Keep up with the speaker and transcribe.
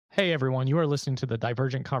Hey everyone, you are listening to the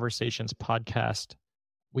Divergent Conversations podcast.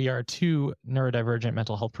 We are two neurodivergent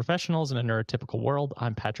mental health professionals in a neurotypical world.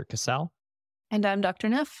 I'm Patrick Casale. And I'm Dr.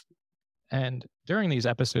 Neff. And during these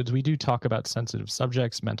episodes, we do talk about sensitive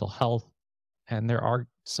subjects, mental health, and there are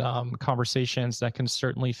some conversations that can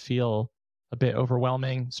certainly feel a bit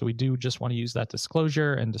overwhelming. So we do just want to use that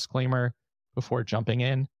disclosure and disclaimer before jumping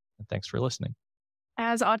in. And thanks for listening.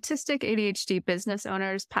 As autistic ADHD business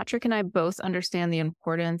owners, Patrick and I both understand the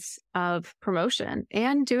importance of promotion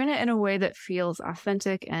and doing it in a way that feels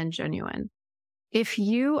authentic and genuine. If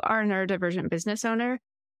you are a neurodivergent business owner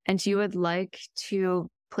and you would like to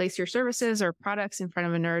place your services or products in front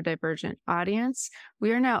of a neurodivergent audience,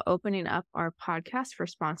 we are now opening up our podcast for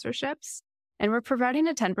sponsorships, and we're providing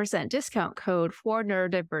a 10% discount code for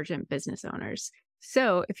neurodivergent business owners.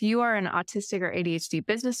 So if you are an autistic or ADHD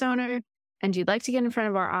business owner and you'd like to get in front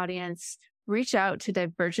of our audience, reach out to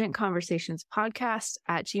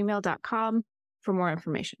divergentconversationspodcast@gmail.com for more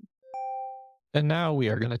information. And now we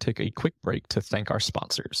are going to take a quick break to thank our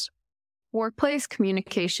sponsors. Workplace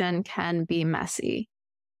communication can be messy.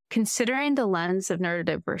 Considering the lens of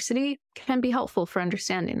neurodiversity can be helpful for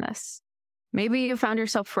understanding this. Maybe you found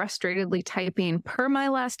yourself frustratedly typing "per my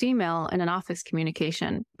last email" in an office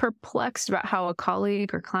communication, perplexed about how a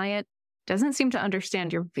colleague or client doesn't seem to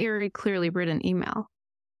understand your very clearly written email.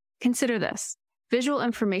 Consider this. Visual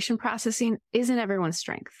information processing isn't everyone's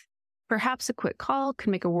strength. Perhaps a quick call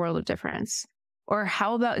can make a world of difference. Or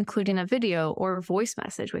how about including a video or voice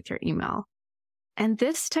message with your email? And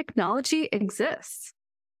this technology exists.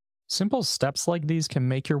 Simple steps like these can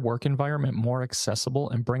make your work environment more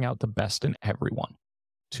accessible and bring out the best in everyone.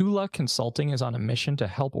 𝗲𝗲 Consulting is on a mission to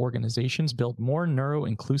help organizations build more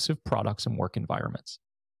neuro-inclusive products and work environments.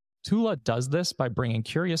 𝗲𝗲 does this by bringing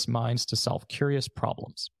curious minds to solve curious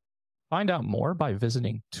problems. Find out more by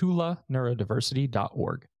visiting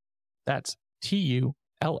𝗲𝗲neurodiversity.org. That's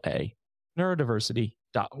TULA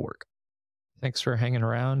neurodiversity.org. Thanks for hanging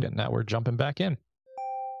around, and now we're jumping back in.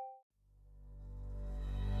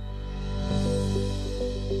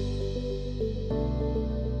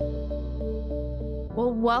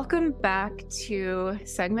 Well, welcome back to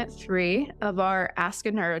segment 3 of our Ask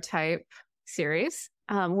a Neurotype series.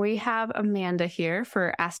 We have Amanda here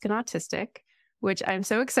for Ask an Autistic, which I'm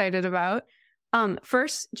so excited about.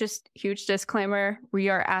 First, just huge disclaimer, we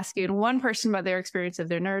are asking one person about their experience of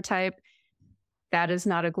their neurotype. That is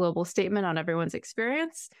not a global statement on everyone's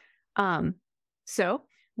experience. So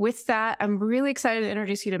with that, I'm really excited to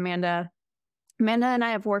introduce you to Amanda. Amanda and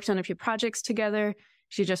I have worked on a few projects together.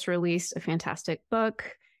 She just released a fantastic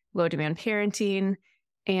book, Low Demand Parenting,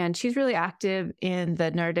 and she's really active in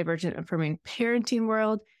the neurodivergent-affirming parenting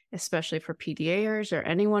world, especially for PDAers or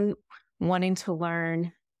anyone wanting to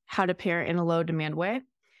learn how to parent in a low-demand way.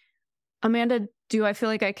 Amanda, do I feel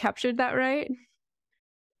like I captured that right?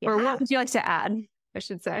 Yeah. Or what would you like to add, I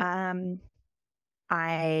should say?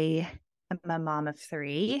 I am a mom of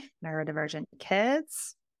 3 neurodivergent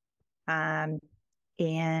kids. And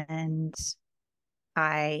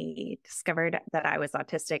I discovered that I was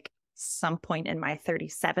autistic some point in my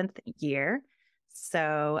 37th year.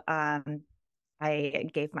 So I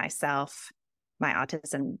gave myself my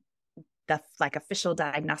autism, the official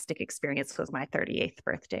diagnostic experience was my 38th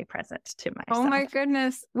birthday present to myself. Oh my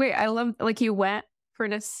goodness. Wait, I love, you went for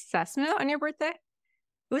an assessment on your birthday?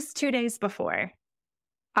 It was 2 days before.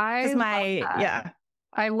 I love that.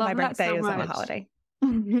 I love my that birthday so is much. on a holiday.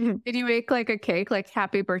 Did you make a cake,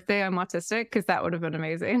 "Happy Birthday, I'm Autistic"? Because that would have been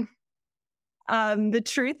amazing. The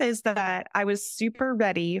truth is that I was super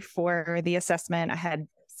ready for the assessment. I had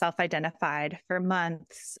self-identified for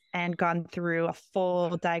months and gone through a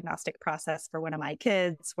full diagnostic process for one of my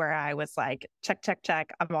kids where I was check, check,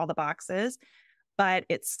 check of all the boxes, but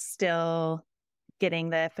it's still getting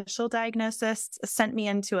the official diagnosis sent me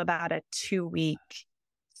into about a 2-week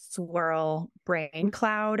swirl brain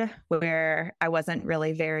cloud where I wasn't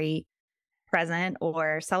really very present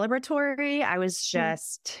or celebratory. I was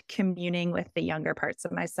just communing with the younger parts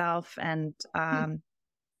of myself and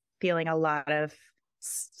feeling a lot of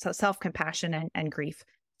self-compassion and grief.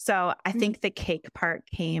 So I think the cake part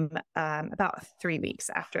came about 3 weeks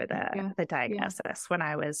after the diagnosis when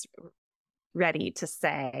I was ready to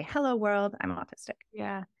say, "Hello world, I'm autistic."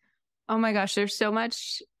 Yeah. Oh my gosh, there's so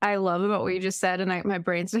much I love about what you just said, and my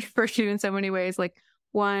brain's first you in so many ways.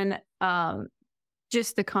 One,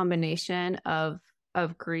 just the combination of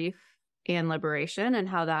grief and liberation and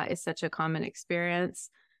how that is such a common experience.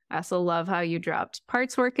 I also love how you dropped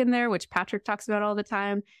parts work in there, which Patrick talks about all the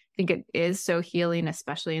time. I think it is so healing,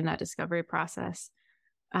 especially in that discovery process.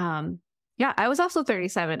 And Yeah, I was also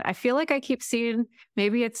 37. I feel like I keep seeing,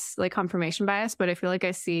 maybe it's like confirmation bias, but I feel like I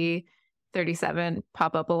see 37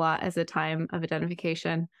 pop up a lot as a time of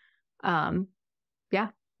identification. Yeah.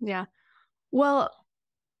 Well,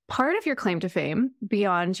 part of your claim to fame,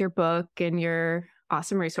 beyond your book and your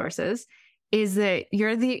awesome resources, is that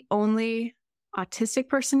you're the only autistic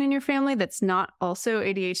person in your family that's not also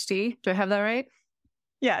ADHD. Do I have that right?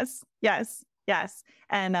 Yes.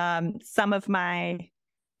 And some of my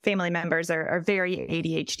family members are very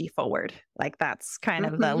ADHD forward. Like that's kind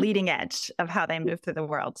of the leading edge of how they move through the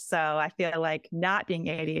world. So I feel like not being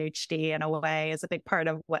ADHD in a way is a big part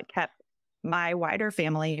of what kept my wider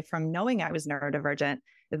family from knowing I was neurodivergent,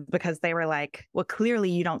 because they were like, well, clearly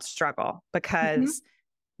you don't struggle because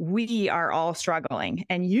we are all struggling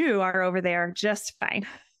and you are over there just fine.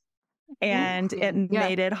 And it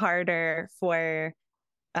made it harder for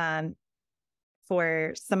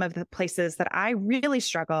some of the places that I really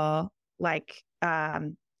struggle, like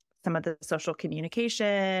some of the social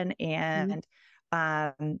communication and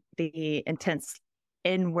the intense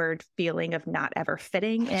inward feeling of not ever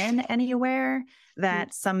fitting in anywhere,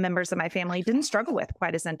 that some members of my family didn't struggle with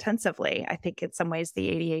quite as intensively. I think in some ways the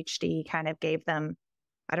ADHD kind of gave them,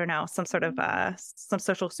 I don't know, some sort of some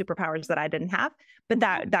social superpowers that I didn't have, but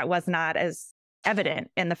that was not as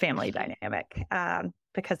evident in the family dynamic,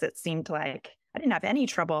 because it seemed like I didn't have any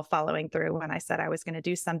trouble following through when I said I was going to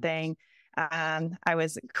do something. I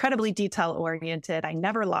was incredibly detail oriented. I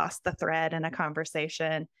never lost the thread in a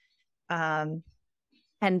conversation.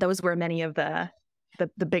 And those were many of the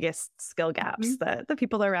biggest skill gaps that the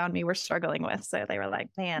people around me were struggling with. So they were like,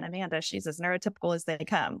 man, Amanda, she's as neurotypical as they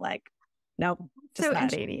come. Like, nope, just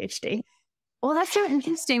not ADHD. Well, that's so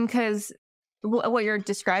interesting, because what you're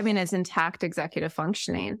describing is intact executive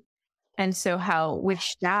functioning. And so how with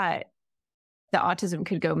that, the autism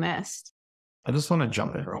could go missed. I just want to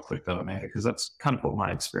jump in real quick though, Amanda, because that's kind of what my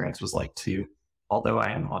experience was like too. Although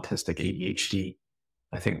I am autistic ADHD,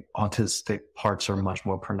 I think autistic parts are much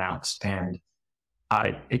more pronounced, and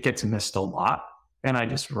it gets missed a lot. And I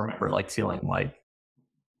just remember like feeling like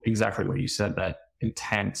exactly what you said, that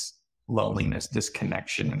intense loneliness,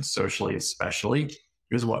 disconnection, and socially especially,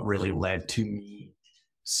 is what really led to me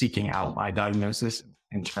seeking out my diagnosis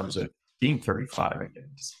in terms of being 35 and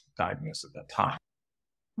getting diagnosed at that time.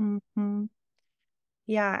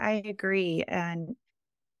 Yeah, I agree. And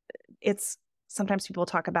it's sometimes people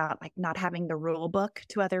talk about like not having the rule book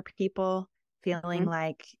to other people, feeling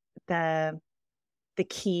like the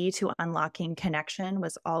key to unlocking connection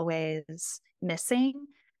was always missing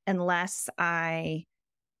unless I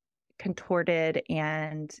contorted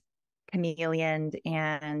and chameleoned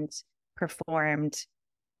and performed,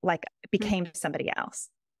 like became somebody else.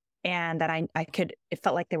 And that I could, it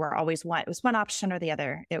felt like they were always one. It was one option or the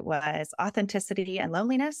other. It was authenticity and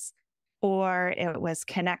loneliness, or it was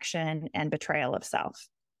connection and betrayal of self.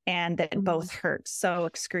 And that both hurt so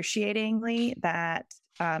excruciatingly that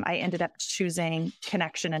I ended up choosing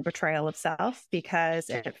connection and betrayal of self because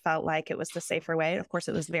it felt like it was the safer way. Of course,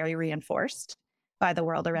 it was very reinforced by the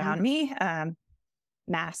world around me.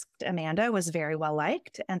 Masked Amanda was very well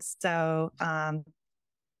liked. And so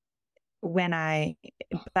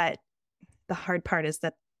but the hard part is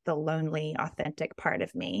that the lonely, authentic part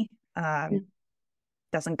of me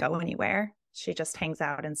doesn't go anywhere. She just hangs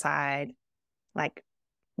out inside. Like,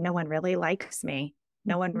 no one really likes me.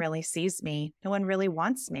 No one really sees me. No one really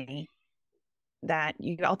wants me. That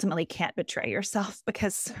you ultimately can't betray yourself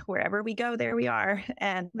because wherever we go, there we are.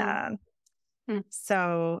 And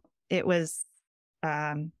so it was,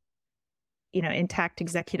 intact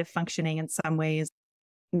executive functioning in some ways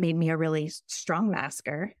made me a really strong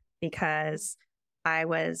masker, because I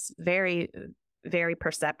was very, very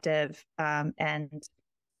perceptive and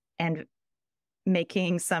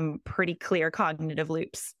making some pretty clear cognitive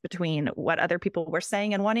loops between what other people were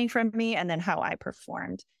saying and wanting from me and then how I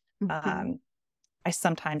performed. I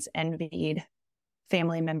sometimes envied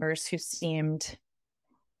family members who seemed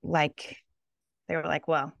like they were like,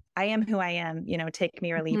 well, I am who I am, take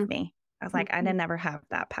me or leave me. I was like, I didn't ever have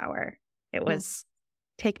that power. It was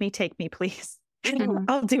take me, please.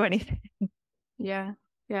 I'll do anything. Yeah.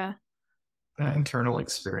 That internal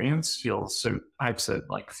experience feels so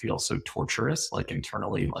torturous, like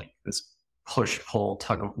internally, like this push-pull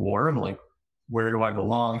tug of war of like, where do I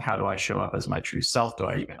belong? How do I show up as my true self? Do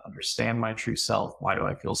I even understand my true self? Why do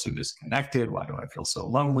I feel so disconnected? Why do I feel so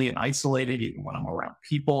lonely and isolated even when I'm around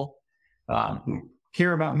people who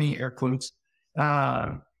care about me, air quotes?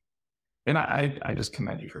 And I just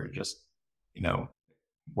commend you for just,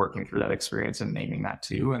 working through that experience and naming that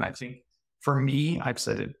too. And I think for me, I've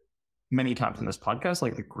said it many times in this podcast,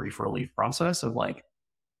 like the grief relief process of like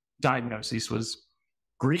diagnosis was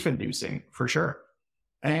grief-inducing for sure.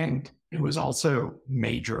 And it was also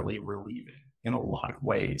majorly relieving in a lot of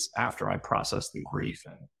ways after I processed the grief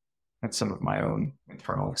and some of my own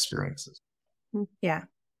internal experiences. Yeah,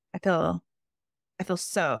 I feel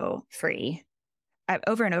so free.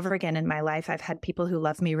 Over and over again in my life, I've had people who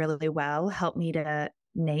love me really well help me to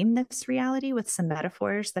name this reality with some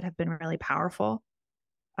metaphors that have been really powerful.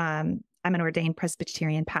 I'm an ordained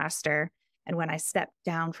Presbyterian pastor. And when I stepped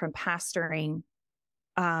down from pastoring,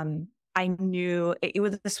 I knew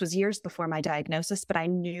this was years before my diagnosis, but I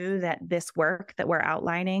knew that this work that we're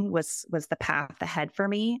outlining was the path ahead for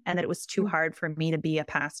me, and that it was too hard for me to be a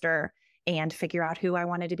pastor and figure out who I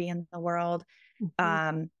wanted to be in the world.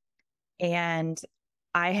 And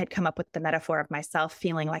I had come up with the metaphor of myself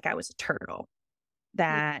feeling like I was a turtle,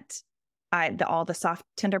 that all the soft,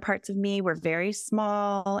 tender parts of me were very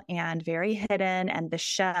small and very hidden. And the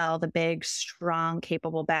shell, the big, strong,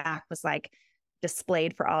 capable back was like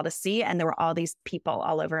displayed for all to see. And there were all these people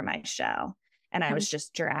all over my shell. And I was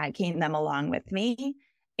just dragging them along with me.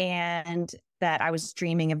 And that I was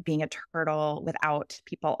dreaming of being a turtle without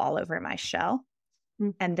people all over my shell.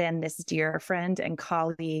 And then this dear friend and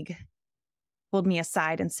colleague pulled me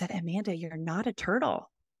aside and said, Amanda, you're not a turtle.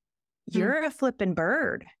 You're a flippin'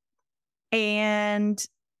 bird. And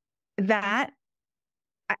that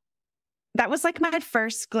was like my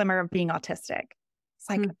first glimmer of being autistic. It's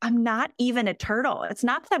like, I'm not even a turtle. It's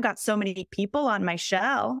not that I've got so many people on my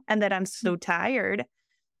shell and that I'm so tired.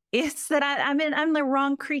 It's that I'm the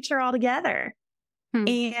wrong creature altogether.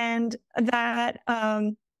 And that,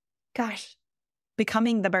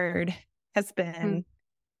 becoming the bird has been,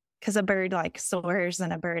 because a bird like soars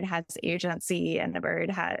and a bird has agency and a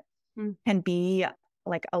bird can be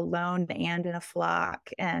like alone and in a flock.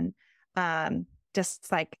 And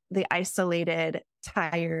just like the isolated,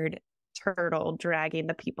 tired turtle dragging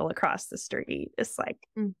the people across the street is like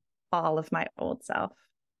all of my old self.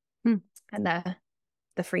 And the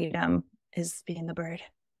freedom is being the bird.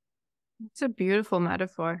 It's a beautiful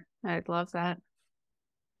metaphor. I love that.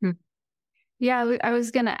 Yeah, I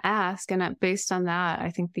was going to ask, and based on that,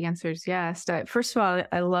 I think the answer is yes. First of all,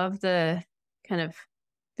 I love the kind of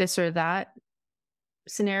this or that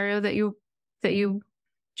scenario that you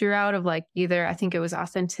drew out of, like, either I think it was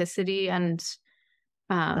authenticity and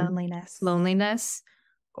loneliness,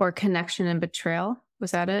 or connection and betrayal.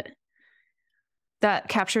 Was that it? That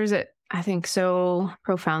captures it, I think, so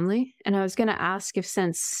profoundly. And I was going to ask if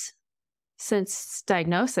since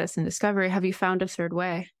diagnosis and discovery, have you found a third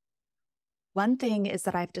way? One thing is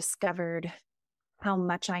that I've discovered how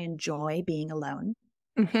much I enjoy being alone.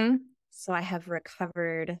 So I have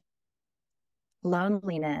recovered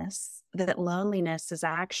loneliness, that loneliness is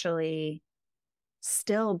actually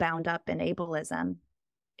still bound up in ableism.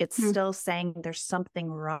 It's still saying there's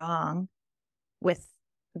something wrong with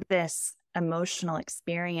this emotional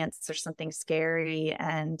experience. There's something scary.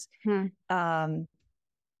 And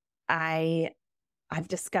I've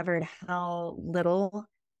discovered how little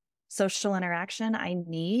social interaction I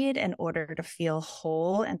need in order to feel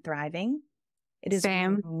whole and thriving. It is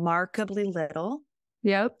remarkably little.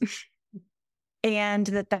 Yep. And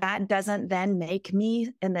that doesn't then make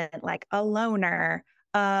me like a loner,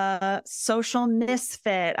 a social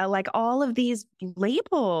misfit, like all of these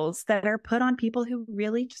labels that are put on people who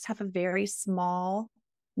really just have a very small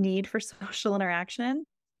need for social interaction.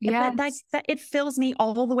 Yeah. That it fills me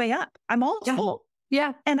all the way up. I'm all full.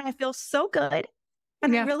 Yeah. And I feel so good.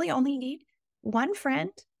 And I really only need one friend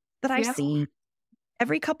that I see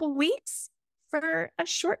every couple weeks for a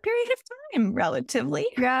short period of time, relatively.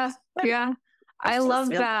 Yeah. Yeah. I love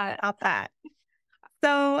that. About that.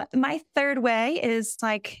 So my third way is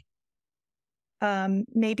like,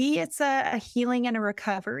 maybe it's a healing and a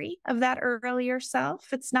recovery of that earlier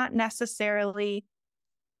self. It's not necessarily,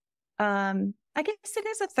 I guess it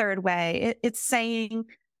is a third way. It's saying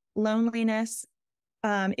loneliness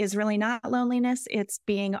is really not loneliness. It's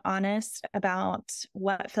being honest about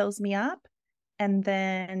what fills me up and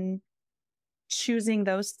then choosing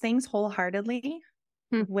those things wholeheartedly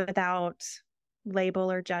without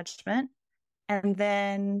label or judgment. And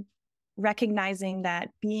then recognizing that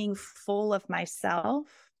being full of myself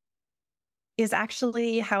is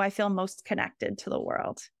actually how I feel most connected to the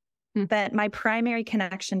world. That my primary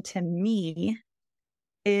connection to me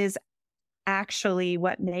is actually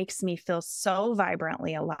what makes me feel so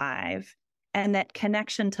vibrantly alive. And that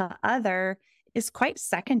connection to other is quite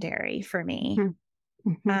secondary for me.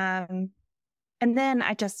 And then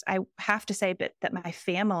I have to say that my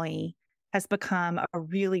family has become a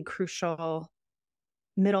really crucial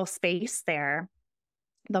middle space there.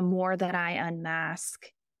 The more that I unmask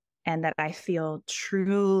and that I feel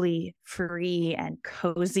truly free and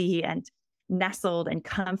cozy and nestled and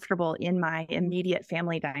comfortable in my immediate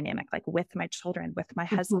family dynamic, like with my children, with my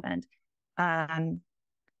husband,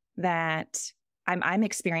 that I'm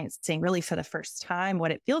experiencing really for the first time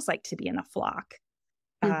what it feels like to be in a flock,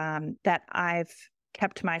 that I've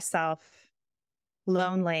kept myself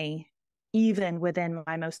lonely even within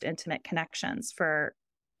my most intimate connections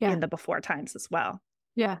in the before times as well.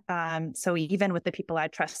 Yeah. So even with the people I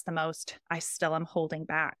trust the most, I still am holding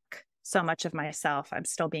back so much of myself. I'm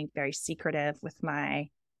still being very secretive with my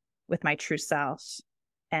true self.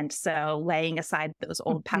 And so laying aside those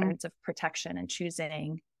old patterns of protection and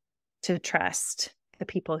choosing to trust the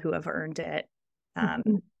people who have earned it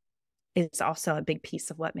is also a big piece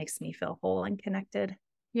of what makes me feel whole and connected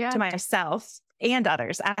to myself and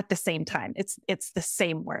others at the same time. It's the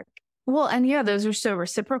same work. Well, and yeah, those are so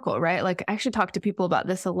reciprocal, right? Like I actually talk to people about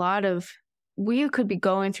this a lot of, we could be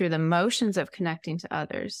going through the motions of connecting to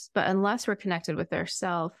others, but unless we're connected with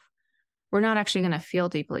ourselves, we're not actually going to feel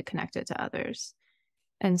deeply connected to others.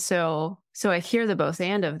 And so I hear the both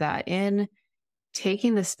and of that. In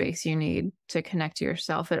taking the space you need to connect to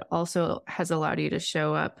yourself, it also has allowed you to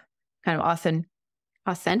show up kind of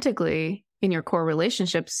authentically in your core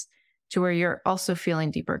relationships to where you're also feeling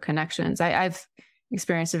deeper connections. I've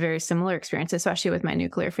experienced a very similar experience, especially with my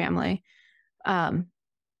nuclear family. And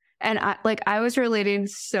I was relating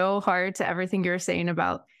so hard to everything you were saying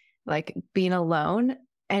about like being alone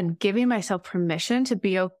and giving myself permission to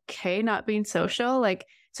be okay not being social. Like,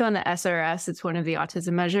 so on the SRS, it's one of the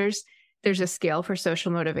autism measures. There's a scale for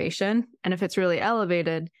social motivation. And if it's really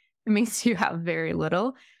elevated, it means you have very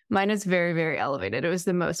little. Mine is very, very elevated. It was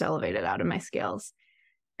the most elevated out of my scales.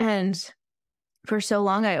 And for so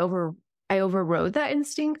long, I overrode that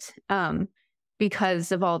instinct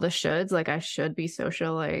because of all the shoulds. Like I should be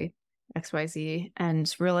social, like XYZ,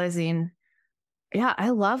 and realizing, yeah, I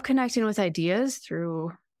love connecting with ideas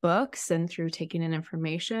through books and through taking in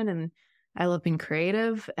information. And I love being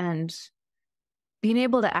creative and being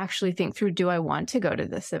able to actually think through, do I want to go to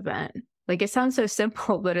this event? Like it sounds so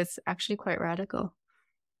simple, but it's actually quite radical.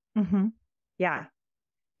 Yeah.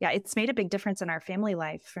 Yeah, it's made a big difference in our family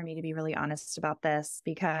life for me to be really honest about this,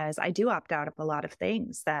 because I do opt out of a lot of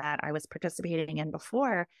things that I was participating in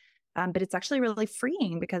before. But it's actually really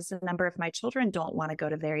freeing because a number of my children don't want to go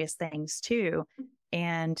to various things too.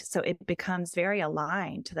 And so it becomes very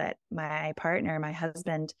aligned that my partner, my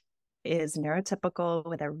husband, is neurotypical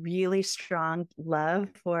with a really strong love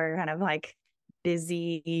for kind of like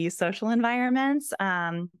busy social environments.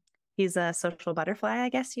 He's a social butterfly, I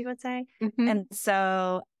guess you would say. And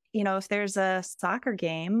so, you know, if there's a soccer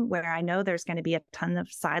game where I know there's going to be a ton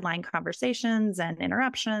of sideline conversations and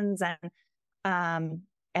interruptions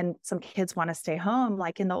and some kids want to stay home,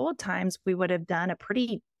 like in the old times, we would have done a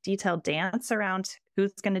pretty detailed dance around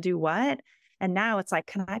who's going to do what. And now it's like,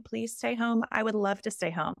 can I please stay home? I would love to stay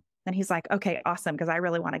home. And he's like, okay, awesome, because I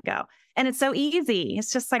really want to go. And it's so easy.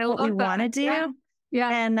 It's just like what we want to do.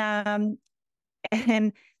 Yeah.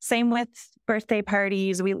 And same with birthday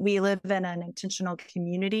parties. We live in an intentional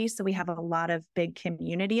community. So we have a lot of big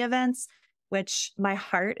community events, which my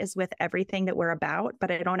heart is with everything that we're about, but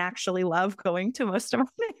I don't actually love going to most of our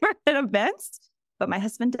neighborhood events, but my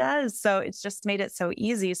husband does. So it's just made it so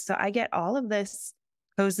easy. So I get all of this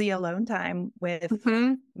cozy alone time with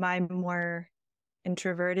my more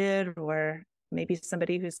introverted, or maybe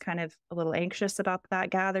somebody who's kind of a little anxious about that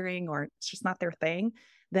gathering, or it's just not their thing.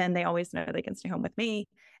 Then they always know they can stay home with me,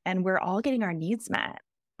 and we're all getting our needs met.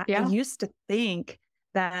 I used to think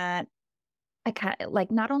that I kind of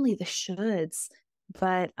like not only the shoulds,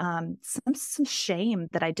 but some shame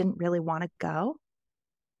that I didn't really want to go.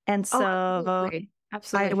 And so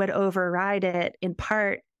absolutely. I would override it in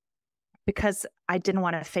part because I didn't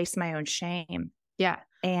want to face my own shame. Yeah.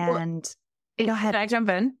 And go ahead. Can I jump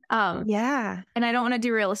in? Yeah. And I don't want to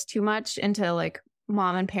derail us too much into like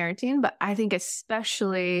mom and parenting, but I think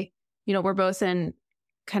especially, you know, we're both in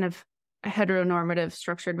kind of heteronormative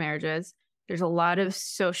structured marriages. There's a lot of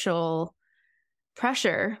social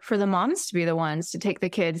pressure for the moms to be the ones to take the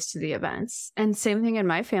kids to the events. And same thing in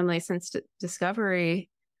my family since discovery.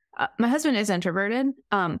 My husband is introverted,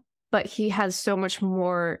 but he has so much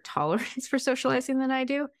more tolerance for socializing than I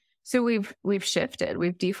do. So we've shifted,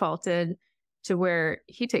 we've defaulted to where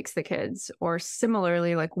he takes the kids, or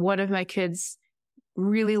similarly, like one of my kids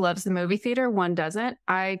really loves the movie theater, one doesn't.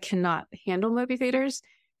 I cannot handle movie theaters.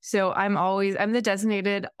 So I'm the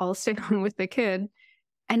designated, I'll stay home with the kid.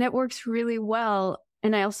 And it works really well.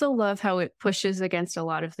 And I also love how it pushes against a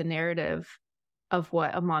lot of the narrative of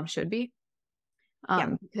what a mom should be.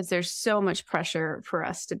 Because there's so much pressure for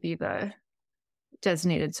us to be the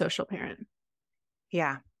designated social parent.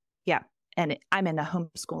 Yeah. Yeah. And I'm in the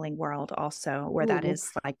homeschooling world also, where that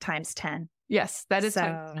is like times 10. Yes, that is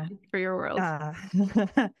times 10 for your world.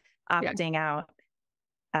 Opting out,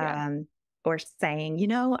 or saying, you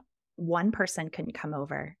know, one person couldn't come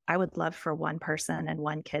over. I would love for one person and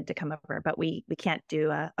one kid to come over, but we can't do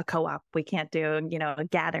a co-op. We can't do, you know, a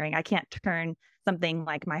gathering. I can't turn something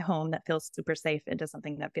like my home that feels super safe into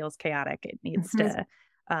something that feels chaotic. It needs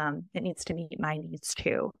to meet my needs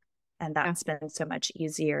too. And that's been so much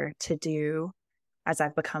easier to do as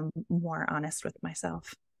I've become more honest with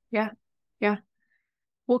myself. Yeah. Yeah.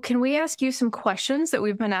 Well, can we ask you some questions that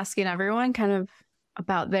we've been asking everyone kind of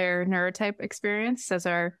about their neurotype experience as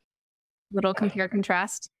our little compare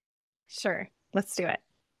contrast? Sure. Let's do it.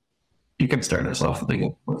 You can start us off with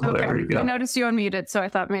whatever you got. I noticed you unmuted, so I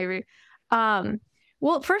thought maybe.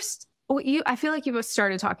 Well, first, I feel like you've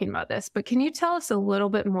started talking about this, but can you tell us a little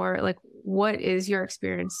bit more, like, what is your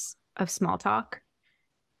experience of small talk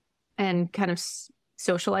and kind of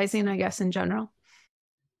socializing, I guess, in general?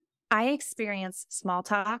 I experience small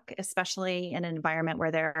talk, especially in an environment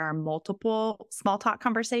where there are multiple small talk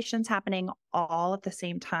conversations happening all at the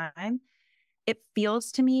same time. It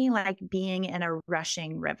feels to me like being in a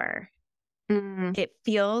rushing river. Mm-hmm. It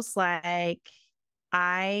feels like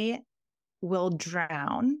I will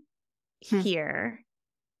drown here,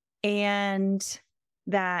 and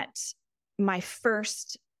that my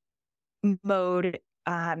first mode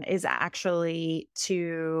is actually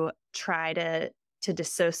to try to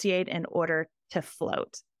dissociate in order to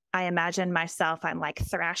float. I imagine myself, I'm like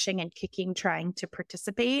thrashing and kicking, trying to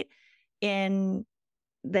participate in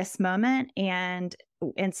this moment. And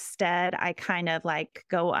instead, I kind of like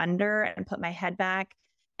go under and put my head back,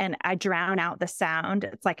 and I drown out the sound.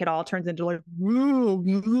 It's like it all turns into like, woo,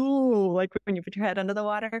 woo, like when you put your head under the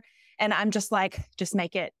water. And I'm just like, just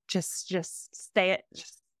make it, just stay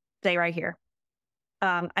right here.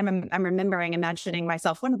 I'm remembering imagining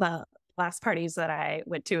myself, one of the last parties that I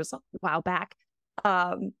went to was a while back.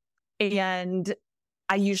 And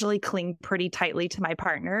I usually cling pretty tightly to my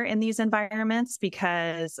partner in these environments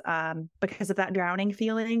because of that drowning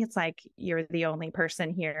feeling. It's like, you're the only person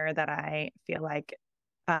here that I feel like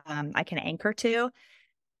I can anchor to.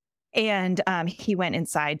 And he went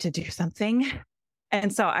inside to do something.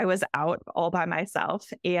 And so I was out all by myself,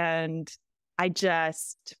 and I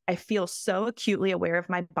feel so acutely aware of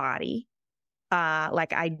my body.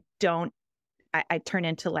 Like I turn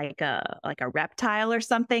into like a reptile or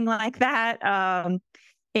something like that.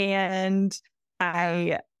 And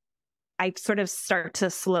I sort of start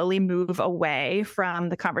to slowly move away from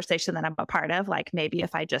the conversation that I'm a part of. Like, maybe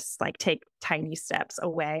if I just like take tiny steps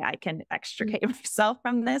away, I can extricate myself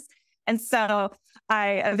from this. And so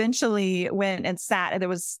I eventually went and sat, and there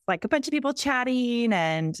was like a bunch of people chatting,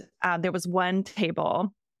 and there was one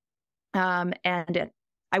table, and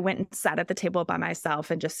I went and sat at the table by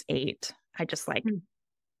myself and just ate. I just like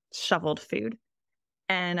shoveled food.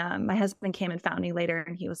 And my husband came and found me later,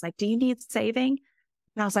 and he was like, "Do you need saving?"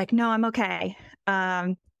 And I was like, "No, I'm okay."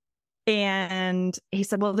 And he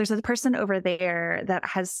said, "Well, there's a person over there that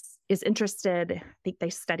is interested. I think they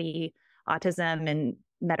study autism and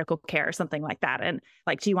medical care or something like that. And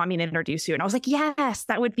like, do you want me to introduce you?" And I was like, "Yes,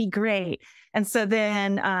 that would be great." And so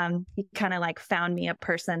then he kind of like found me a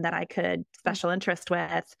person that I could special interest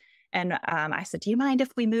with. And I said, "Do you mind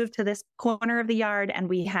if we move to this corner of the yard?" And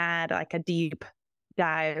we had like a deep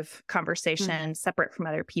dive conversation separate from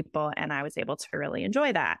other people. And I was able to really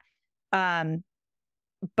enjoy that.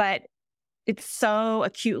 But it's so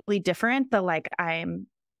acutely different.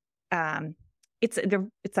 It's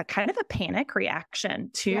a kind of a panic reaction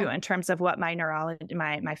too, in terms of what my neurology,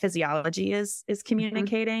 my physiology is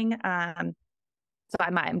communicating. So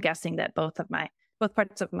I'm guessing that both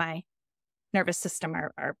parts of my nervous system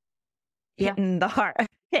are hitting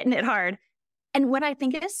it hard. And what I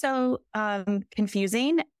think is so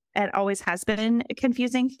confusing, it always has been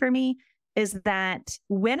confusing for me, is that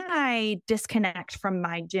when I disconnect from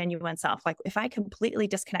my genuine self, like if I completely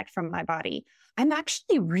disconnect from my body, I'm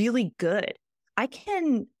actually really good. I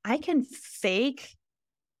can fake,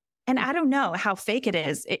 and I don't know how fake it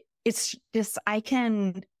is. It's just I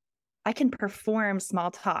can perform small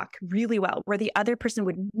talk really well, where the other person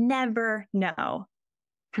would never know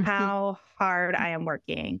how hard I am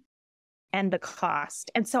working and the cost.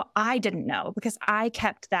 And so I didn't know, because I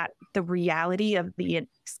kept the reality of the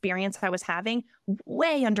experience I was having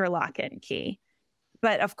way under lock and key.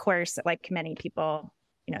 But of course, like many people,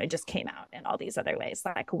 it just came out in all these other ways.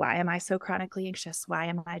 Like, why am I so chronically anxious? Why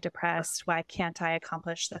am I depressed? Why can't I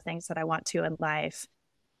accomplish the things that I want to in life?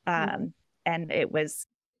 And it was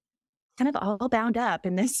kind of all bound up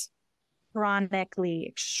in this chronically,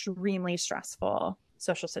 extremely stressful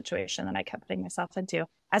social situation that I kept putting myself into.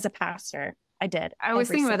 As a pastor, I did. I was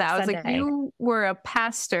thinking about that. I was like, you were a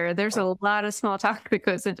pastor. There's a lot of small talk that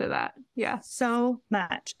goes into that. Yeah. So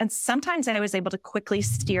much. And sometimes I was able to quickly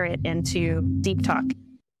steer it into deep talk.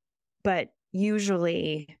 But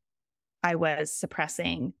usually I was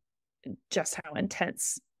suppressing just how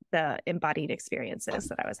intense the embodied experiences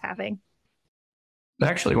that I was having. I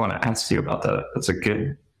actually want to ask you about that. That's a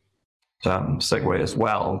good segue as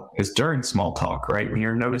well, is during small talk, right? When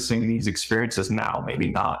you're noticing these experiences now, maybe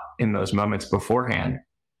not in those moments beforehand,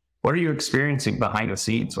 what are you experiencing behind the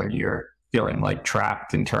scenes when you're feeling like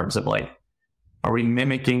trapped in terms of like, are we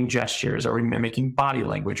mimicking gestures? Are we mimicking body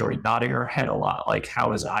language? Are we nodding our head a lot? Like,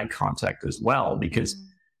 how is eye contact as well? Because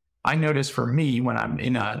I notice for me, when I'm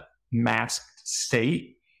in a masked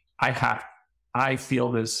state, I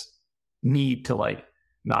feel this need to like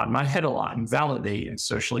nod my head a lot and validate and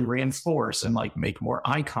socially reinforce and like make more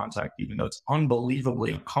eye contact, even though it's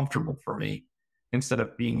unbelievably uncomfortable for me, instead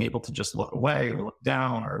of being able to just look away or look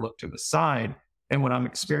down or look to the side. And what I'm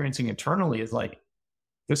experiencing internally is like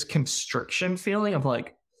this constriction feeling of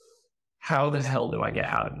like, how the hell do I get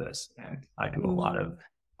out of this? And I do a lot of,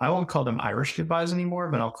 I won't call them Irish goodbyes anymore,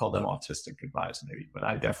 but I'll call them autistic goodbyes maybe, but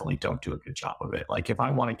I definitely don't do a good job of it. Like if I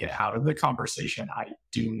want to get out of the conversation, I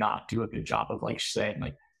do not do a good job of like saying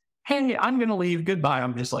like, hey, I'm going to leave, goodbye.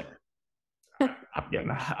 I'm just like,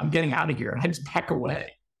 I'm getting out of here. And I just back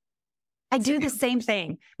away. I do the same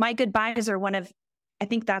thing. My goodbyes are one of, I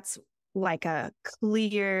think that's like a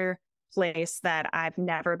clear place that I've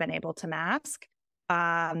never been able to mask.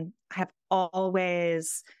 I have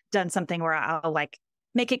always done something where I'll like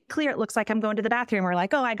make it clear. It looks like I'm going to the bathroom, or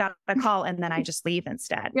like, oh, I got a call, and then I just leave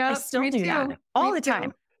instead. Yeah, I still do that all the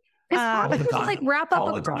time. It's hard to like wrap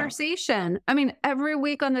up a conversation. I mean, every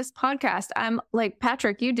week on this podcast, I'm like,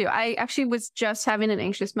 Patrick, you do. I actually was just having an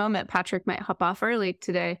anxious moment. Patrick might hop off early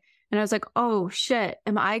today. And I was like, oh shit,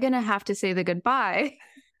 am I going to have to say the goodbye?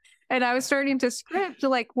 And I was starting to script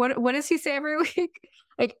like, what does he say every week?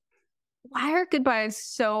 Like, why are goodbyes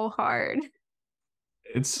so hard?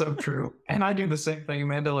 It's so true. And I do the same thing,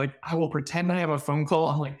 Amanda. Like, I will pretend I have a phone call.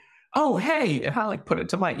 I'm like, oh, hey. And I like put it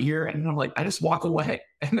to my ear and I'm like, I just walk away.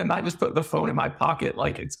 And then I just put the phone in my pocket.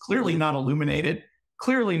 Like, it's clearly not illuminated.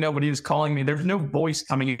 Clearly nobody is calling me. There's no voice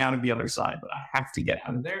coming out of the other side, but I have to get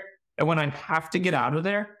out of there. And when I have to get out of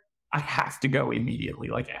there, I have to go immediately.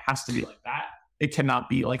 Like, it has to be like that. It cannot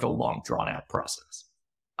be like a long drawn out process.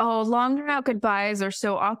 Oh, long drawn out goodbyes are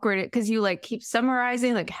so awkward because you like keep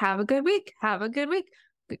summarizing, like, have a good week, have a good week.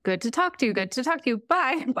 Good to talk to you. Good to talk to you.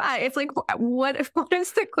 Bye. Bye. It's like, what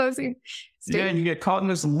is the closing statement? Yeah, and you get caught in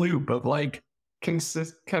this loop of like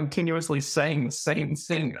continuously saying the same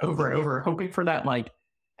thing over and over, hoping for that like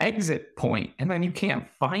exit point, and then you can't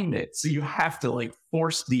find it. So you have to like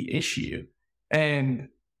force the issue, and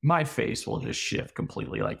my face will just shift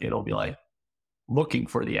completely. Like it'll be like looking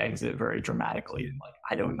for the exit very dramatically, and like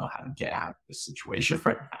I don't know how to get out of this situation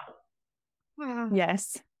right now. Wow.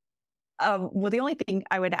 Yes. Well, the only thing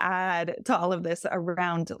I would add to all of this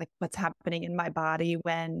around like what's happening in my body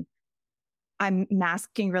when I'm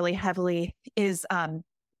masking really heavily is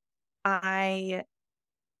I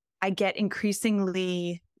get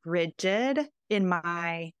increasingly rigid in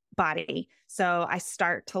my body. So I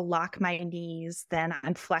start to lock my knees, then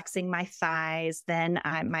I'm flexing my thighs, then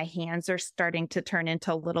my hands are starting to turn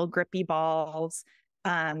into little grippy balls.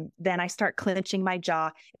 Then I start clenching my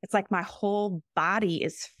jaw. It's like my whole body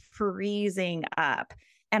is freezing up.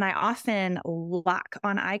 And I often lock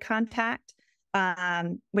on eye contact,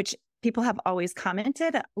 which people have always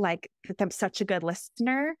commented like that I'm such a good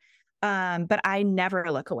listener. But I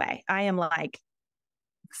never look away. I am like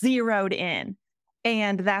zeroed in.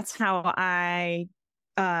 And that's how I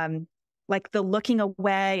like the looking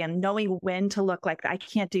away and knowing when to look. Like I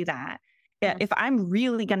can't do that. If I'm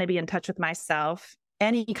really going to be in touch with myself,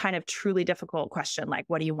 any kind of truly difficult question, like,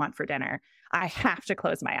 what do you want for dinner? I have to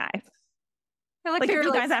close my eyes. I like you're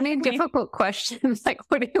like asking difficult questions, like,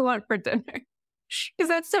 what do you want for dinner? Because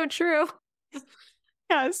that's so true.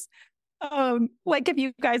 Yes. Like if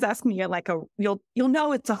you guys ask me like you'll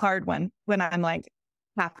know it's a hard one when I'm like,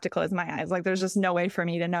 have to close my eyes. Like there's just no way for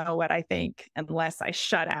me to know what I think unless I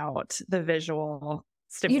shut out the visual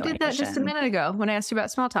stimulation. You did that just a minute ago when I asked you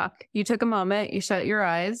about small talk. You took a moment, you shut your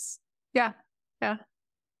eyes. Yeah.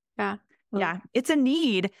 It's a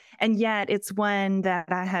need. And yet it's one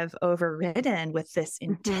that I have overridden with this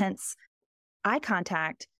intense eye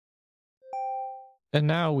contact. And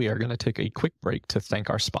now we are going to take a quick break to thank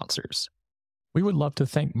our sponsors. We would love to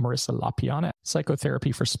thank Marissa LaPiana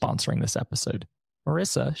Psychotherapy for sponsoring this episode.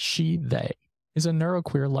 Marissa, she, they is a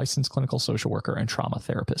neuroqueer licensed clinical social worker and trauma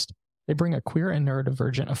therapist. They bring a queer and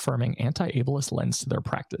neurodivergent-affirming anti-ableist lens to their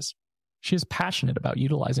practice. She is passionate about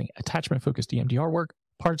utilizing attachment-focused EMDR work,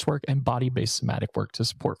 parts work, and body-based somatic work to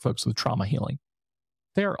support folks with trauma healing.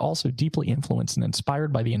 They are also deeply influenced and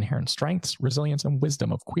inspired by the inherent strengths, resilience, and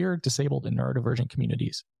wisdom of queer, disabled, and neurodivergent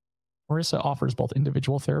communities. Marissa offers both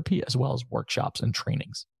individual therapy as well as workshops and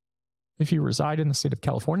trainings. If you reside in the state of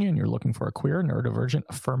California and you're looking for a queer, neurodivergent,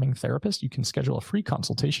 affirming therapist, you can schedule a free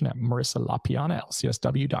consultation at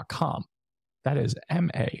marissalapiana@lcsw.com. That is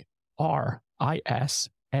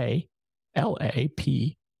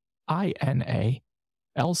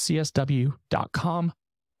MARISALAPINALCSW.com.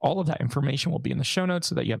 All of that information will be in the show notes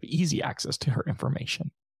so that you have easy access to her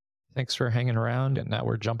information. Thanks for hanging around, and now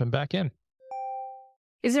we're jumping back in.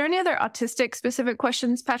 Is there any other autistic specific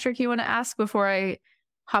questions, Patrick, you want to ask before I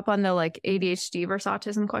hop on the like ADHD versus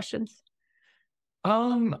autism questions?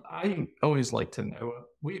 I always like to know,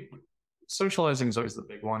 socializing is always the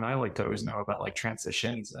big one. I like to always know about like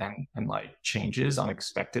transitions and like changes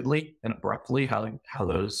unexpectedly and abruptly, how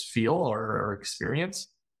those feel or experience.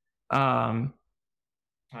 I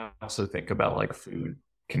also think about like food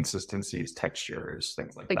consistencies, textures,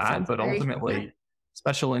 things like that. But ultimately,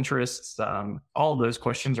 special interests, all of those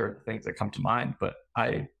questions are things that come to mind. But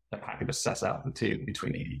I am happy to suss out the two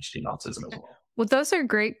between ADHD and autism as well. Well, those are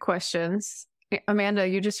great questions. Amanda,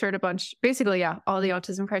 you just heard a bunch, basically, yeah, all the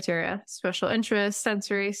autism criteria, special interests,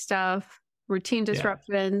 sensory stuff, routine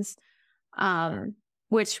disruptions,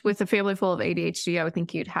 which with a family full of ADHD, I would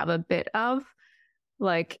think you'd have a bit of.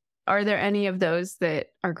 Like, are there any of those that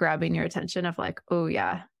are grabbing your attention of like, oh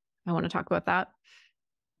yeah, I want to talk about that?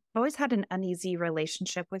 I've always had an uneasy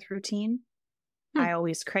relationship with routine. I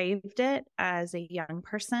always craved it as a young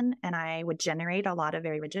person, and I would generate a lot of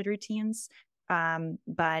very rigid routines.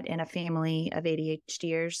 But in a family of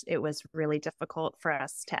ADHDers, it was really difficult for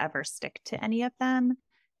us to ever stick to any of them.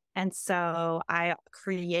 And so I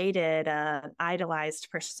created an idolized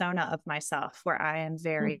persona of myself where I am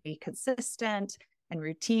very consistent and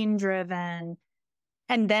routine driven.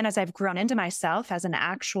 And then as I've grown into myself as an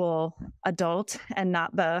actual adult and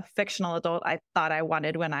not the fictional adult I thought I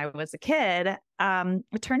wanted when I was a kid,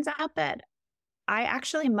 it turns out that I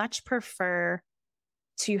actually much prefer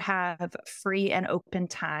to have free and open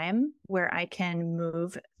time where I can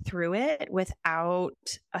move through it without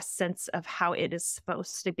a sense of how it is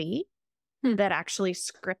supposed to be. That actually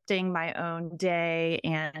scripting my own day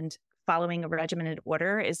and following a regimented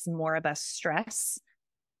order is more of a stress.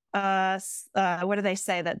 What do they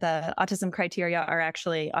say, that the autism criteria are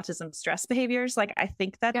actually autism stress behaviors? Like, I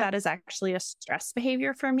think that that is actually a stress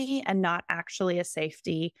behavior for me and not actually a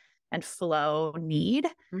safety and flow need.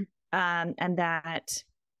 And that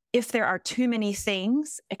if there are too many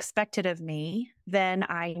things expected of me, then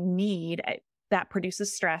I need that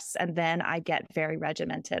produces stress. And then I get very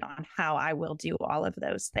regimented on how I will do all of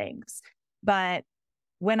those things. But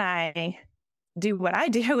when I do what I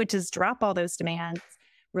do, which is drop all those demands,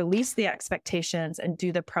 release the expectations, and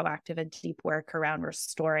do the proactive and deep work around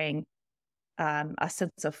restoring a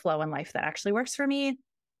sense of flow in life that actually works for me,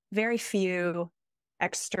 very few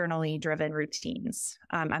externally driven routines.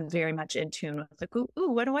 I'm very much in tune with like,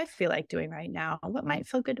 ooh, what do I feel like doing right now? What might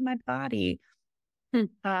feel good to my body?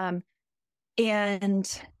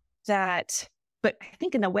 And that, but I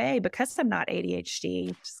think in a way, because I'm not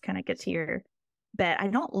ADHD, just kind of get to your bit, I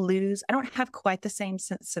don't have quite the same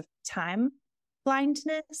sense of time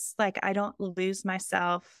blindness. Like, I don't lose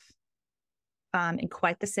myself in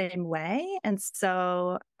quite the same way. And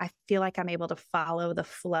so I feel like I'm able to follow the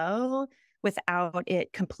flow without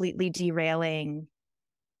it completely derailing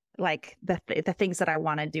like the things that I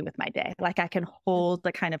want to do with my day. Like, I can hold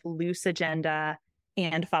the kind of loose agenda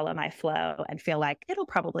and follow my flow and feel like it'll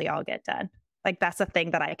probably all get done. Like, that's a thing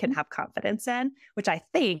that I can have confidence in, which I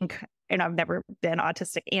think, and I've never been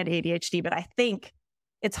autistic and ADHD, but I think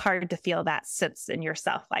it's hard to feel that sense in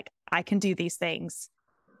yourself. Like, I can do these things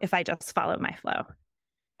if I just follow my flow.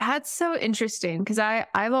 That's so interesting, because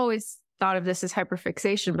I've always thought of this as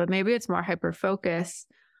hyperfixation, but maybe it's more hyperfocus.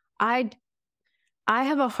 I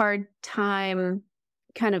have a hard time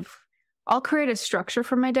I'll create a structure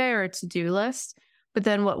for my day or a to-do list, but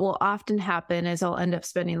then what will often happen is I'll end up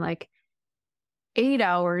spending like 8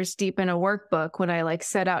 hours deep in a workbook when I like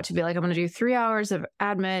set out to be like, I'm going to do 3 hours of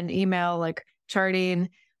admin, email, like charting,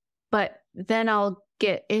 but then I'll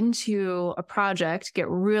get into a project, get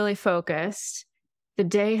really focused. The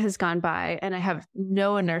day has gone by and I have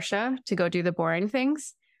no inertia to go do the boring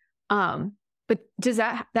things. But does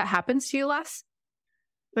that happens to you less?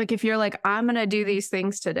 Like, if you're like, I'm going to do these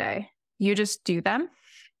things today, you just do them?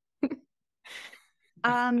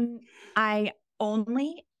 I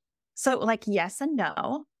only, so like yes and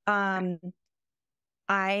no.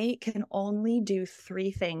 I can only do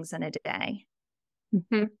 3 things in a day.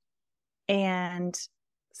 Mm-hmm. And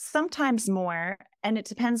sometimes more. And it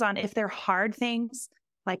depends on if they're hard things.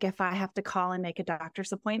 Like if I have to call and make a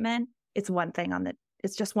doctor's appointment, it's one thing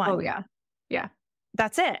it's just one. Oh yeah. Yeah.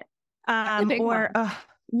 That's it.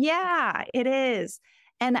 Yeah, it is.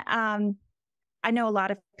 And I know a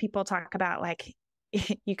lot of people talk about like,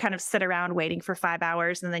 you kind of sit around waiting for 5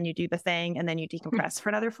 hours and then you do the thing and then you decompress for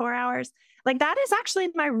another 4 hours. Like that is actually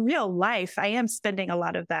my real life. I am spending a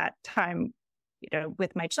lot of that time,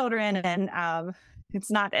 with my children, and it's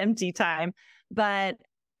not empty time, but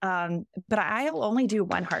I'll only do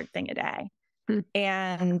one hard thing a day.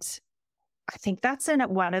 And I think that's in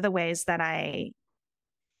one of the ways that I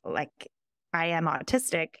am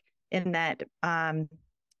autistic, in that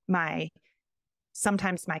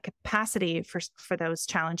sometimes my capacity for those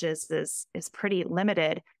challenges is pretty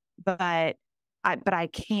limited, but I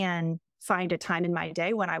can find a time in my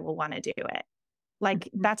day when I will want to do it. Like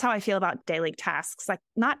that's how I feel about daily tasks. Like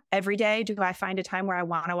not every day do I find a time where I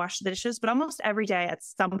want to wash the dishes, but almost every day at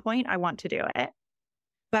some point I want to do it.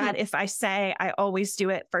 But if I say I always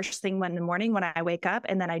do it first thing in the morning when I wake up,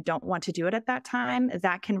 and then I don't want to do it at that time,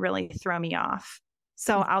 that can really throw me off.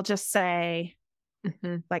 So I'll just say,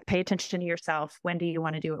 like, pay attention to yourself. When do you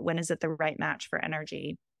want to do it? When is it the right match for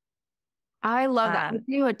energy? I love that. I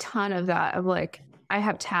do a ton of that, of like, I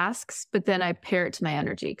have tasks, but then I pair it to my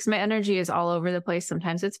energy, because my energy is all over the place.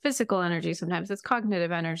 Sometimes it's physical energy, sometimes it's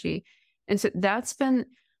cognitive energy. And so that's been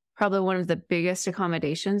probably one of the biggest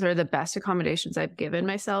accommodations, or the best accommodations I've given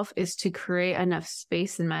myself, is to create enough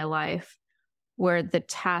space in my life where the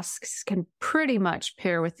tasks can pretty much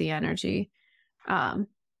pair with the energy. And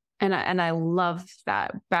I love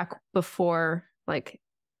that. Back before, like,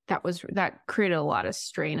 that created a lot of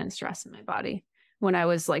strain and stress in my body when I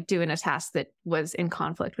was like doing a task that was in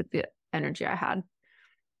conflict with the energy I had.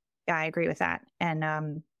 Yeah, I agree with that.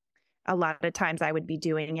 And a lot of times I would be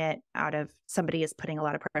doing it out of somebody is putting a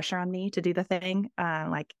lot of pressure on me to do the thing.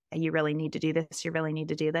 Like, you really need to do this. You really need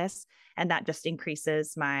to do this. And that just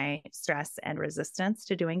increases my stress and resistance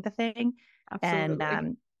to doing the thing. Absolutely.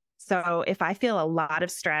 And so if I feel a lot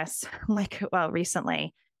of stress,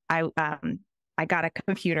 recently I got a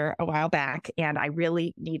computer a while back, and I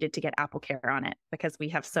really needed to get AppleCare on it because we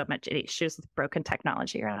have so much issues with broken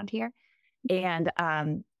technology around here. And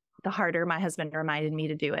the harder my husband reminded me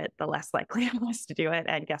to do it, the less likely I was to do it.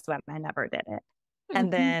 And guess what? I never did it.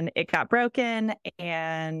 And then it got broken,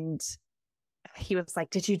 and he was like,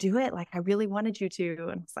 "Did you do it? Like, I really wanted you to."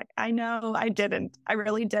 And I was like, "I know, I didn't. I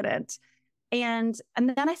really didn't." And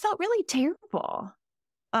then I felt really terrible.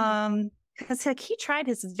 Because like he tried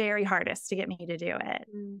his very hardest to get me to do it.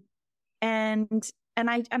 And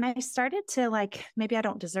I started to like, maybe I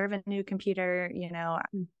don't deserve a new computer,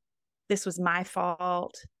 this was my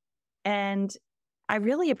fault. And I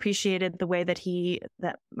really appreciated the way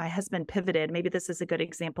that my husband pivoted. Maybe this is a good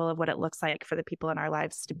example of what it looks like for the people in our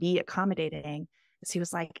lives to be accommodating. Because he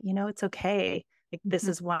was like, it's okay. Like, this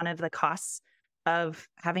is one of the costs of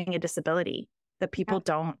having a disability that people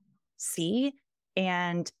don't see.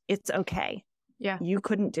 And it's okay. Yeah. You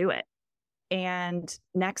couldn't do it. And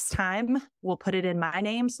next time we'll put it in my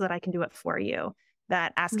name so that I can do it for you.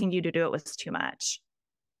 That asking you to do it was too much.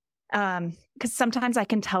 Because sometimes I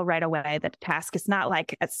can tell right away that the task is not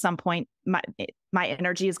like at some point my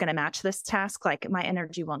energy is going to match this task. Like, my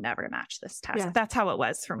energy will never match this task. Yeah. That's how it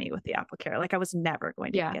was for me with the AppleCare. Like, I was never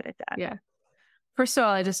going to get it done. Yeah. First of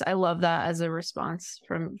all, I love that as a response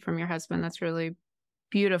from your husband. That's really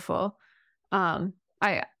beautiful.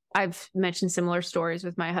 I've mentioned similar stories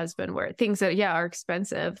with my husband where things that are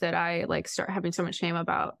expensive that I like start having so much shame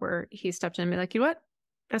about, where he stepped in and be like, "You know what?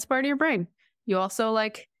 That's part of your brain. You also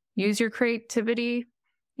like use your creativity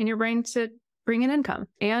in your brain to bring in income."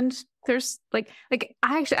 And there's like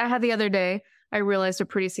I had the other day, I realized a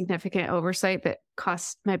pretty significant oversight that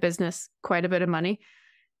cost my business quite a bit of money.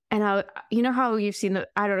 And how you've seen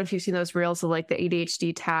I don't know if you've seen those reels of like the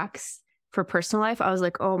ADHD tax for personal life. I was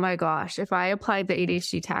like, oh my gosh, if I applied the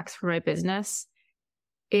ADHD tax for my business,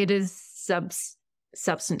 it is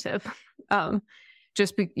substantive.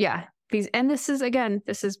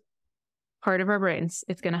 This is part of our brains.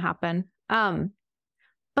 It's going to happen.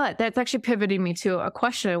 But that's actually pivoting me to a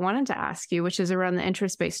question I wanted to ask you, which is around the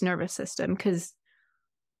interest-based nervous system. Because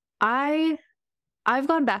I've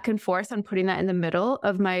gone back and forth on putting that in the middle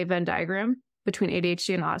of my Venn diagram between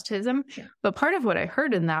ADHD and autism. Yeah. But part of what I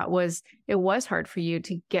heard in that was it was hard for you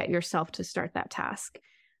to get yourself to start that task.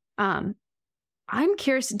 I'm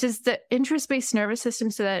curious, does the interest-based nervous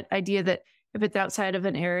system, so that idea that if it's outside of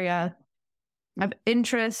an area of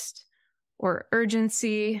interest or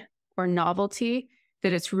urgency or novelty,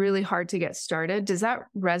 that it's really hard to get started. Does that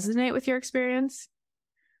resonate with your experience?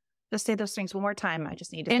 Just say those things one more time. I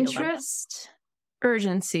just need to feel them. Interest,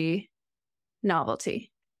 urgency,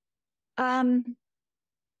 novelty. The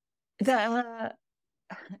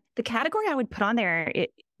category I would put on there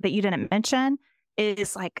that you didn't mention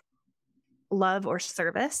is like love or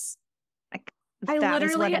service. Like that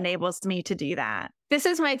is what enables me to do that. This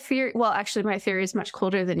is my theory. Well, actually, my theory is much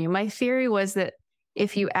colder than you. My theory was that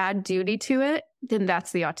if you add duty to it, then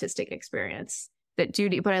that's the autistic experience. That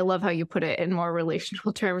duty, but I love how you put it in more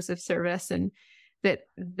relational terms of service, and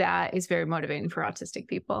that is very motivating for autistic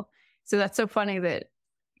people. So that's so funny that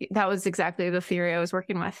was exactly the theory I was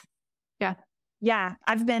working with. Yeah. Yeah.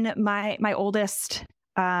 I've been, my oldest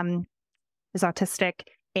is autistic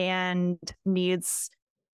and needs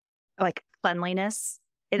like cleanliness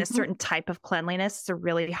in a certain type of cleanliness. It's a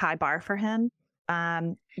really high bar for him.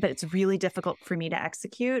 But it's really difficult for me to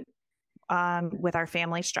execute with our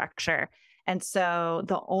family structure. And so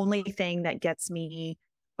the only thing that gets me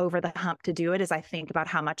over the hump to do it is I think about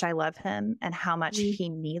how much I love him and how much he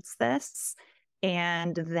needs this.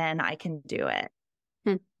 And then I can do it.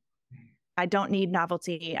 I don't need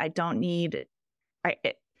novelty. I don't need,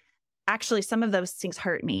 actually, some of those things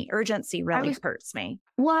hurt me. Urgency really hurts me.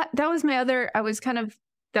 What? That was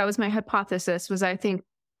my hypothesis, was I think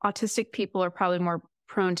autistic people are probably more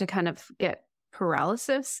prone to kind of get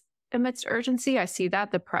paralysis amidst urgency. I see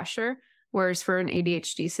that, the pressure. Whereas for an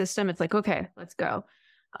ADHD system, it's like, okay, let's go.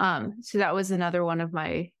 So that was another one of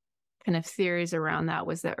my kind of theories around that,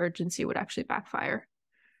 was that urgency would actually backfire.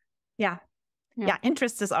 Yeah.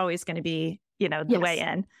 Interest is always going to be, the way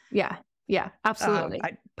in. Yeah, absolutely.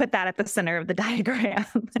 I put that at the center of the diagram.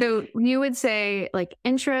 So you would say like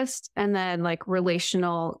interest and then like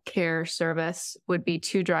relational care service would be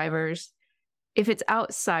two drivers. If it's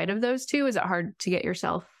outside of those two, is it hard to get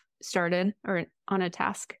yourself started or on a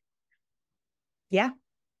task? Yeah.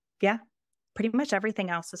 Pretty much everything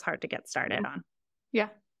else is hard to get started on. Yeah.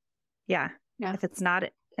 If it's not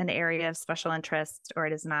an area of special interest or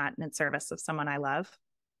it is not in service of someone I love,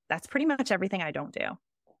 that's pretty much everything I don't do.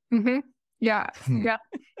 Yeah.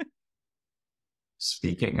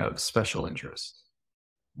 Speaking of special interest,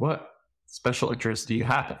 what special interest do you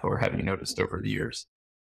have or have you noticed over the years?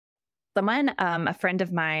 Someone, a friend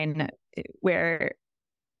of mine, where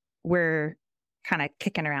we're kind of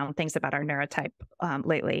kicking around things about our neurotype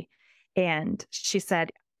lately. And she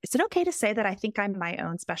said, is it okay to say that I think I'm my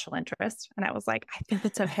own special interest? And I was like, I think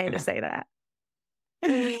it's okay to say that.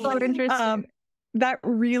 So interesting. That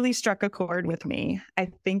really struck a chord with me. I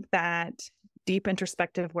think that deep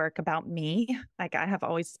introspective work about me, like I have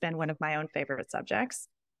always been one of my own favorite subjects.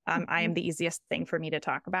 I am the easiest thing for me to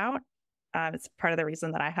talk about. It's part of the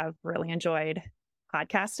reason that I have really enjoyed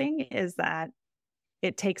podcasting, is that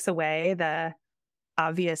it takes away the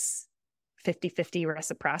obvious 50-50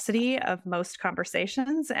 reciprocity of most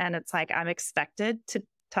conversations. And it's like, I'm expected to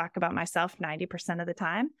talk about myself 90% of the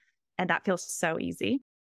time. And that feels so easy.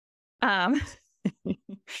 And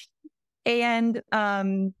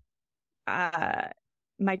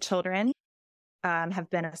my children have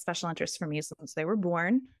been a special interest for me since they were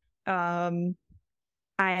born. I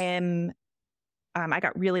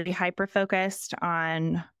got really hyper-focused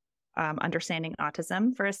on understanding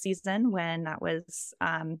autism for a season, when that was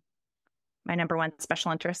my number one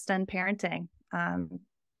special interest in parenting.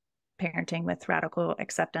 Parenting with radical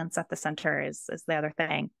acceptance at the center is the other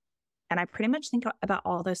thing. And I pretty much think about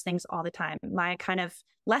all those things all the time. My kind of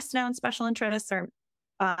less known special interests are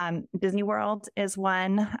Disney World is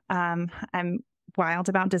one. I'm wild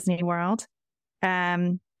about Disney World.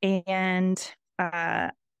 And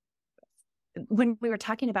when we were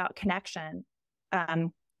talking about connection,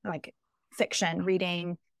 like fiction,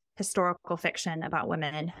 reading historical fiction about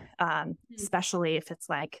women, especially if it's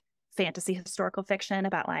like fantasy historical fiction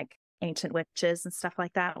about like ancient witches and stuff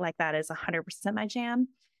like that is 100% my jam.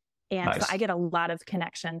 And nice. So I get a lot of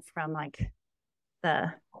connection from like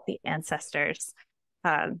the ancestors,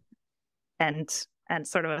 and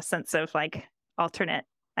sort of a sense of like alternate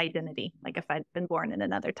identity. Like if I'd been born in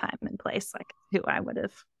another time and place, like who I would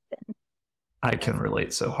have been. I can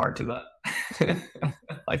relate so hard to that.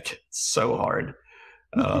 Like so hard.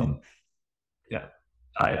 Yeah,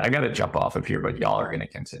 I got to jump off of here, but y'all are going to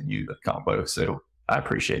continue the combo. So I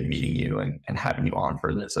appreciate meeting you and having you on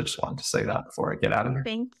for this. I just wanted to say that before I get out of here.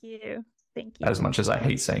 Thank you. As much as I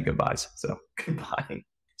hate saying goodbyes. So goodbye.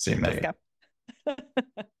 See you, Megan.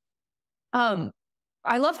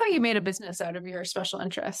 I love how you made a business out of your special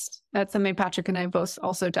interest. That's something Patrick and I have both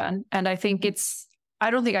also done. And I think I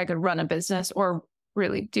don't think I could run a business or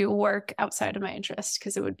really do work outside of my interest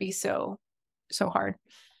because it would be so hard.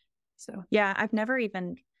 So yeah, I've never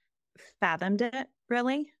even fathomed it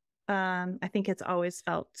really. I think it's always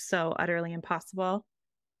felt so utterly impossible.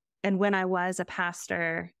 And when I was a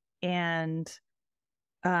pastor and,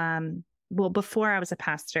 before I was a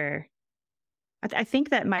pastor, I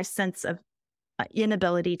think that my sense of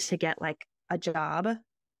inability to get like a job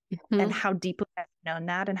and how deeply I've known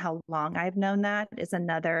that and how long I've known that is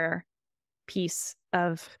another piece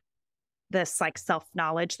of this like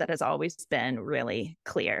self-knowledge that has always been really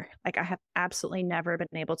clear. Like I have absolutely never been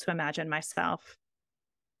able to imagine myself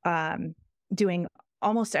doing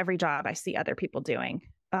almost every job I see other people doing.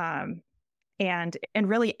 And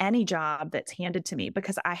really any job that's handed to me,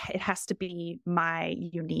 because it has to be my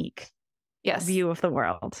unique view of the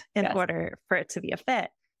world in order for it to be a fit.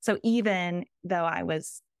 So even though I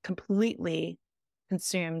was completely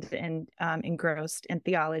consumed and engrossed in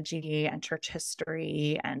theology and church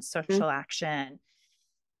history and social action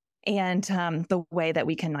and the way that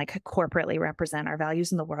we can like corporately represent our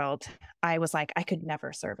values in the world, I was like, I could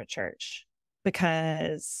never serve a church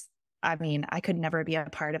because I mean, I could never be a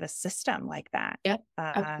part of a system like that.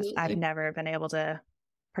 I've never been able to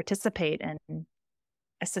participate in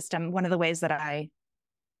a system. One of the ways that I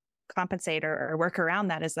compensate or work around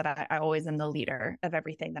that is that I always am the leader of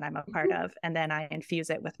everything that I'm a part of. And then I infuse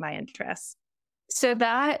it with my interests. So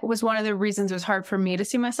that was one of the reasons it was hard for me to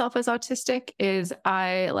see myself as autistic is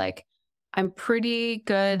I'm pretty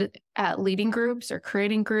good at leading groups or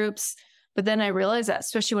creating groups. But then I realized that,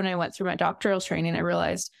 especially when I went through my doctoral training, I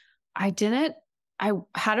realized I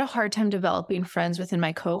had a hard time developing friends within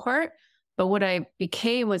my cohort. But what I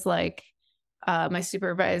became was like, my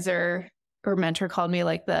supervisor or mentor called me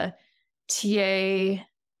like the TA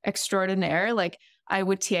extraordinaire. Like I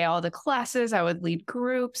would TA all the classes, I would lead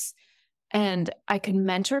groups, and I could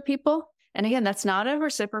mentor people. And again, that's not a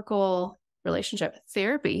reciprocal relationship.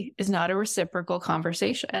 Therapy is not a reciprocal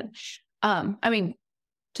conversation. I mean,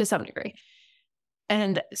 to some degree.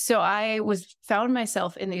 And so I found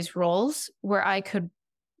myself in these roles where I could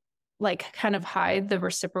like kind of hide the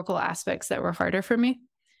reciprocal aspects that were harder for me.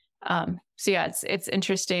 So yeah, it's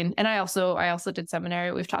interesting. And I also did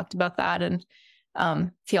seminary. We've talked about that. And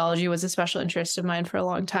theology was a special interest of mine for a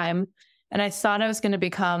long time. And I thought I was going to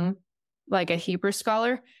become like a Hebrew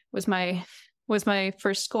scholar was my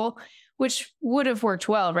first goal, which would have worked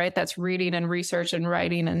well, right? That's reading and research and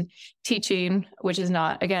writing and teaching, which is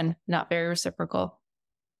not very reciprocal.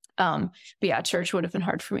 But yeah, church would have been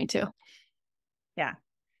hard for me too. Yeah.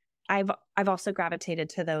 I've also gravitated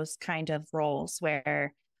to those kind of roles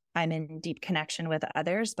where I'm in deep connection with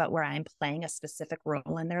others, but where I'm playing a specific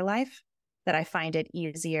role in their life, that I find it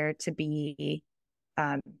easier to be,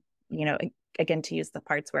 again, to use the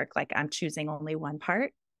parts work, like I'm choosing only one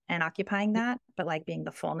part and occupying that, but like being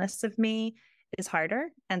the fullness of me is harder.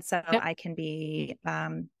 And so I could be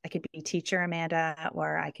teacher Amanda,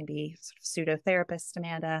 or I can be sort of pseudo therapist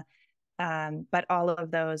Amanda. But all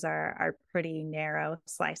of those are pretty narrow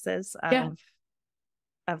slices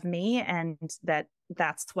of me, and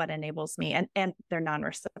that's what enables me. And they're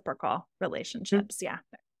non-reciprocal relationships.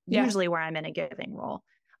 Usually where I'm in a giving role.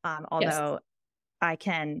 Although I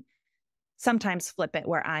can sometimes flip it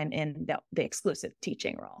where I'm in the exclusive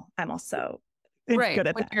teaching role. I'm also good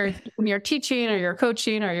at that. When you're teaching or you're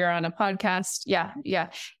coaching or you're on a podcast. Yeah.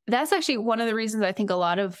 That's actually one of the reasons I think a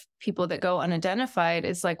lot of people that go unidentified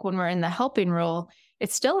is like when we're in the helping role,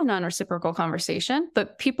 it's still a non-reciprocal conversation,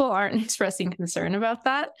 but people aren't expressing concern about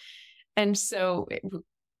that. And so,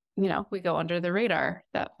 we go under the radar,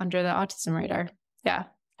 under the autism radar. Yeah,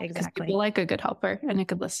 exactly. People like a good helper and a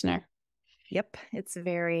good listener. Yep. It's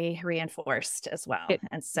very reinforced as well.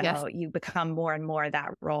 And so you become more and more that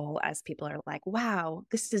role as people are like, wow,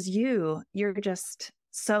 this is you. You're just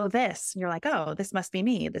so this. And you're like, oh, this must be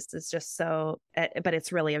me. This is just so, but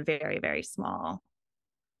it's really a very, very small.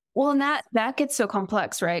 Well, and that gets so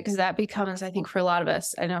complex, right? Because that becomes, I think for a lot of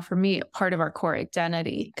us, I know for me, part of our core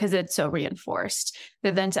identity, because it's so reinforced.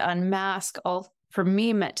 That then to unmask for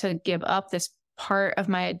me meant to give up this part of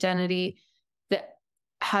my identity that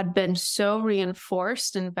had been so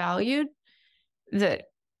reinforced and valued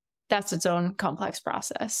that's its own complex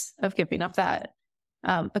process of giving up that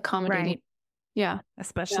accommodating. Right. Yeah.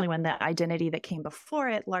 Especially when the identity that came before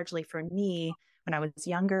it, largely for me, when I was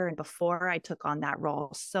younger and before I took on that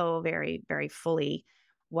role so very, very fully,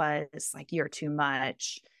 was like, you're too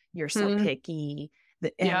much, you're so picky.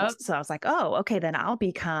 So I was like, oh, okay, then I'll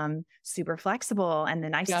become super flexible and the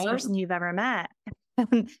nicest person you've ever met.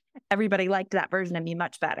 Everybody liked that version of me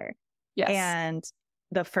much better. Yes. And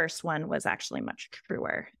the first one was actually much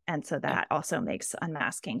truer. And so that also makes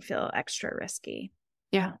unmasking feel extra risky.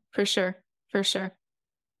 Yeah, for sure. For sure.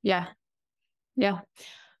 Yeah. Yeah.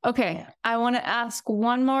 Okay. I want to ask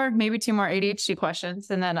one more, maybe two more ADHD questions,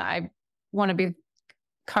 and then I want to be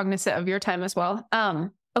cognizant of your time as well.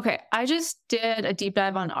 Okay. I just did a deep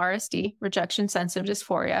dive on RSD, rejection sensitive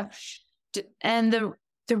dysphoria. And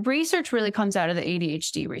the research really comes out of the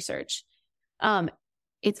ADHD research.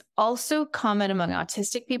 It's also common among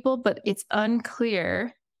autistic people, but it's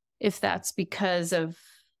unclear if that's because of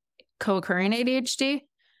co-occurring ADHD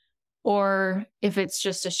or if it's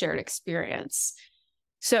just a shared experience.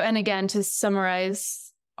 So, and again, to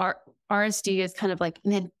summarize, RSD is kind of like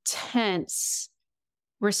an intense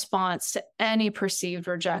response to any perceived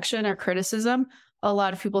rejection or criticism. A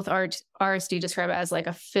lot of people with RSD describe it as like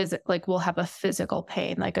like we'll have a physical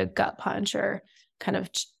pain, like a gut punch or kind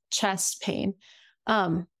of chest pain.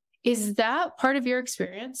 Is that part of your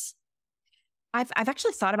experience? I've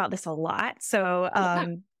actually thought about this a lot. So,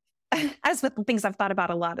 as with things I've thought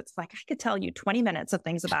about a lot, it's like I could tell you 20 minutes of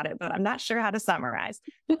things about it, but I'm not sure how to summarize.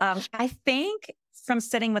 I think from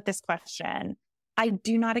sitting with this question, I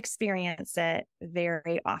do not experience it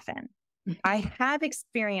very often. I have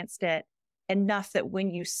experienced it enough that when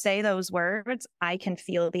you say those words, I can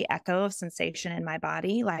feel the echo of sensation in my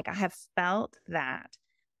body. Like I have felt that,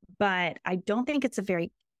 but I don't think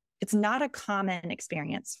it's not a common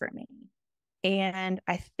experience for me. And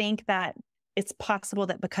I think that it's possible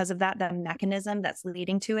that because of that, the mechanism that's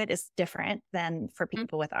leading to it is different than for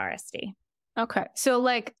people with RSD. Okay. So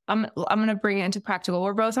like, I'm going to bring it into practical.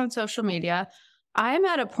 We're both on social media. I'm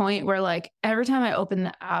at a point where like every time I open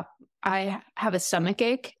the app, I have a stomach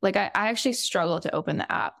ache. Like I actually struggle to open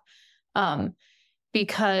the app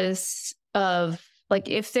because of like,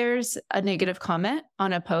 if there's a negative comment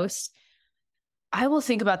on a post, I will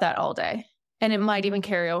think about that all day. And it might even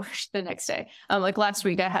carry over to the next day. Like last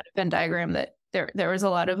week, I had a Venn diagram that there was a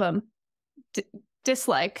lot of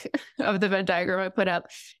dislike of the Venn diagram I put up.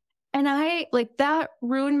 And I like that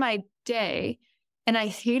ruined my day. And I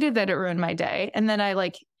hated that it ruined my day. And then I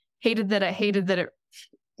like hated that it,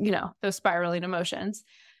 those spiraling emotions.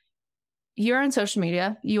 You're on social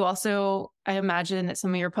media. You also, I imagine that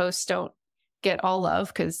some of your posts don't get all love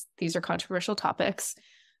because these are controversial topics.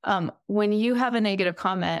 When you have a negative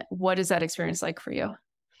comment, what is that experience like for you?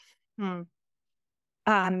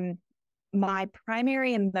 My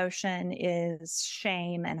primary emotion is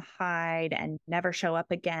shame and hide and never show up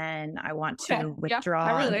again. I want to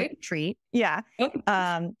withdraw and retreat. Yeah.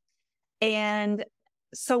 And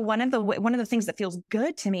so one of the things that feels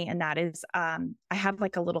good to me in that is, I have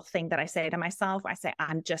like a little thing that I say to myself. I say,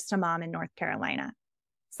 I'm just a mom in North Carolina.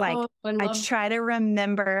 It's like, I try to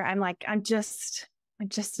remember, I'm just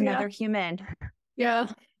another human. Yeah.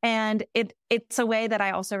 And it's a way that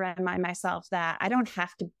I also remind myself that I don't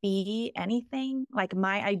have to be anything. Like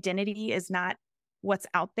my identity is not what's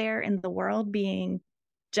out there in the world being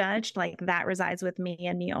judged. Like that resides with me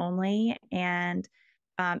and me only. And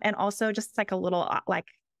also just like a little, like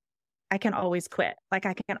I can always quit. Like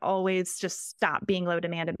I can always just stop being low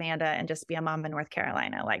demand Amanda and just be a mom in North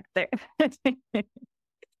Carolina. Like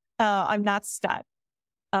I'm not stuck.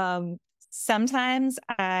 Sometimes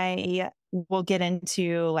I will get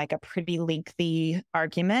into like a pretty lengthy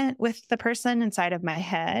argument with the person inside of my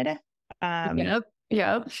head.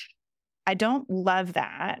 Yep. I don't love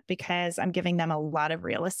that because I'm giving them a lot of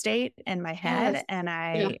real estate in my head. Yes. And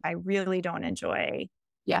I really don't enjoy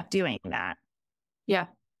doing that. Yeah.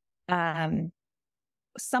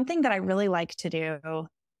 Something that I really like to do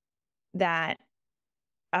that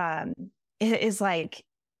is like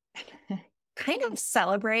kind of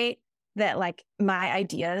celebrate that like my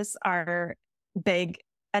ideas are big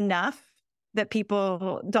enough that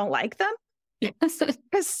people don't like them. Yes.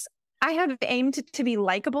 Because I have aimed to be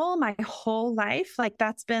likable my whole life. Like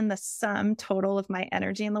that's been the sum total of my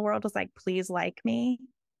energy in the world was like, please like me.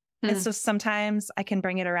 And so sometimes I can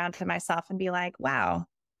bring it around to myself and be like, wow,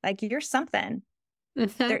 like you're something.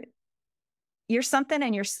 You're something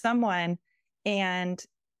and you're someone. And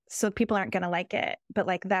so people aren't going to like it. But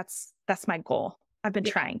like, that's my goal. I've been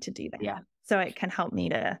trying to do that. Yeah. So it can help me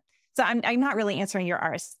to, so I'm not really answering your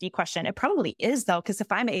RSD question. It probably is though, because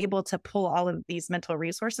if I'm able to pull all of these mental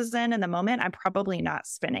resources in the moment, I'm probably not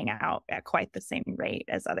spinning out at quite the same rate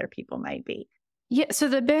as other people might be. Yeah. So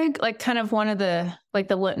the big, like kind of one of the, like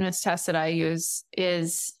the litmus tests that I use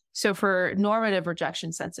is, so for normative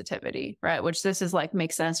rejection sensitivity, right? Which this is like,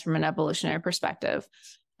 makes sense from an evolutionary perspective.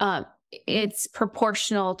 It's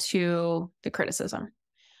proportional to the criticism.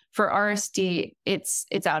 For RSD, it's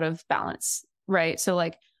out of balance, right? So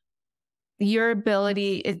like your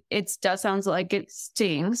ability, it does sound like it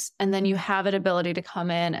stings, and then you have an ability to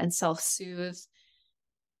come in and self-soothe.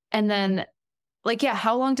 And then like, yeah,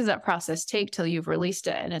 how long does that process take till you've released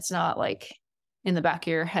it and it's not like in the back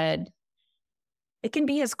of your head? It can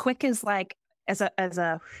be as quick as like, as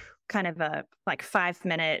a kind of a like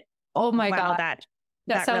 5-minute. Oh my wow, God.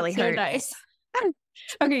 That sounds really so hurts. nice.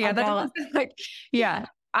 Okay. Yeah. Like, yeah.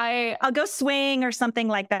 I'll go swing or something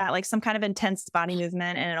like that, like some kind of intense body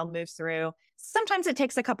movement, and it'll move through. Sometimes it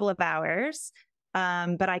takes a couple of hours,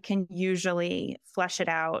 but I can usually flesh it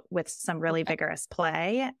out with some really vigorous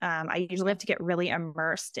play. I usually have to get really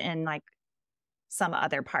immersed in like some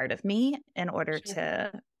other part of me in order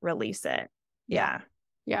to release it. Yeah.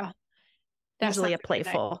 Yeah. Usually a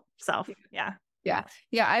playful self. Yeah. Yeah.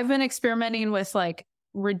 Yeah. I've been experimenting with like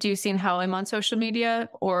reducing how I'm on social media,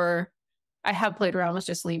 or I have played around with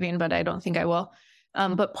just leaving, but I don't think I will.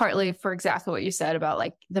 But partly for exactly what you said about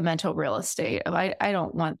like the mental real estate of, I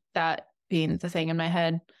don't want that being the thing in my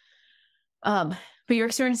head. But your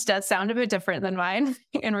experience does sound a bit different than mine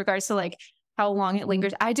in regards to like how long it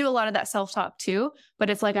lingers. I do a lot of that self-talk too, but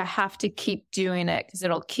it's like I have to keep doing it because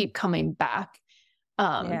it'll keep coming back.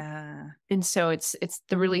 And so it's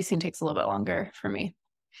the releasing takes a little bit longer for me.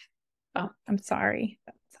 Oh, I'm sorry.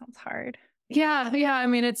 That sounds hard. Yeah. Yeah. I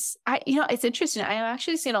mean, it's interesting. I've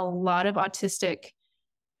actually seen a lot of autistic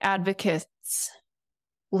advocates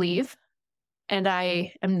leave, and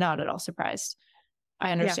I am not at all surprised.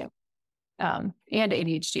 I understand. And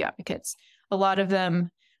ADHD advocates. A lot of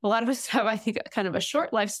us have, I think, kind of a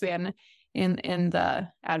short lifespan in the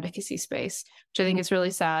advocacy space, which I think is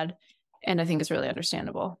really sad. And I think is really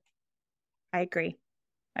understandable. I agree.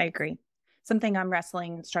 Something I'm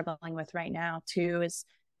wrestling and struggling with right now too is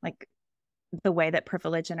like the way that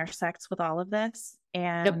privilege intersects with all of this.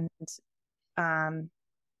 And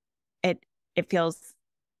it feels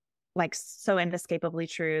like so inescapably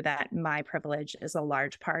true that my privilege is a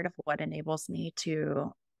large part of what enables me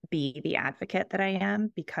to be the advocate that I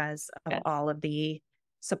am, because of all of the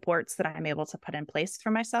supports that I'm able to put in place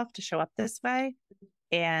for myself to show up this way.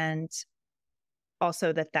 And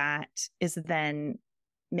also that is then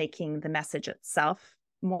making the message itself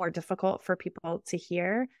more difficult for people to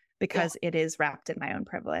hear, because it is wrapped in my own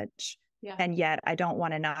privilege. Yeah. And yet I don't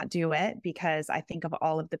want to not do it, because I think of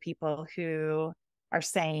all of the people who are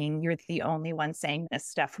saying, you're the only one saying this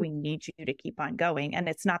stuff. We need you to keep on going. And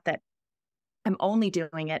it's not that I'm only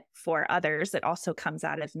doing it for others. It also comes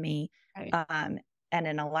out of me, and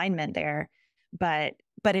an alignment there. But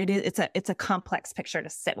it's a complex picture to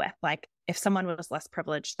sit with. Like if someone was less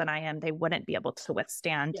privileged than I am, they wouldn't be able to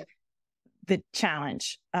withstand the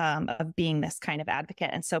challenge of being this kind of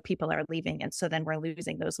advocate. And so people are leaving. And so then we're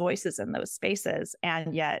losing those voices in those spaces.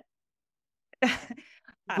 And yet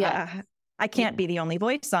I can't be the only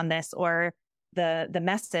voice on this, or the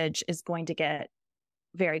message is going to get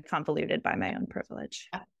very convoluted by my own privilege.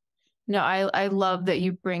 No, I love that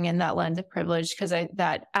you bring in that lens of privilege, because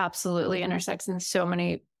that absolutely intersects in so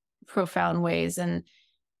many profound ways. And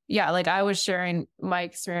yeah, like I was sharing my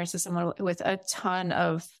experience with someone with a ton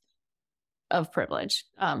of privilege,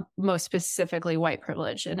 most specifically white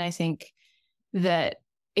privilege. And I think that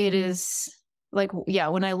it is like,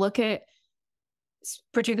 when I look at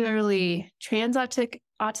particularly trans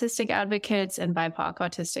autistic advocates and BIPOC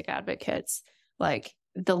autistic advocates, like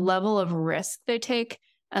the level of risk they take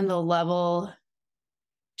and the level,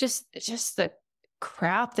 just the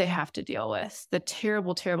crap they have to deal with, the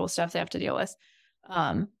terrible, terrible stuff they have to deal with.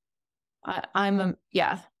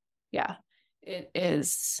 It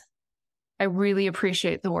is. I really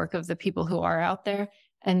appreciate the work of the people who are out there.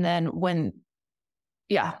 And then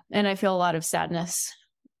and I feel a lot of sadness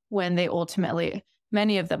when they ultimately,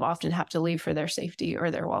 many of them often have to leave for their safety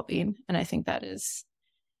or their well-being. And I think that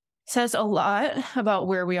says a lot about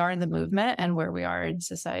where we are in the movement and where we are in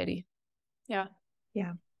society. Yeah.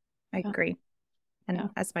 Yeah, I agree. And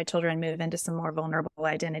as my children move into some more vulnerable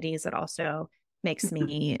identities, it also makes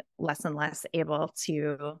me less and less able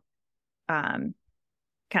to kind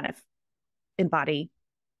of embody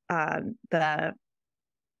the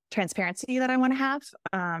transparency that I want to have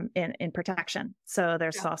in protection. So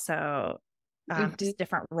there's also just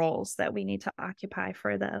different roles that we need to occupy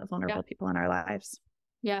for the vulnerable people in our lives.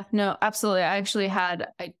 Yeah, no, absolutely. I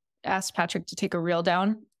asked Patrick to take a reel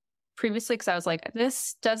down previously, because I was like,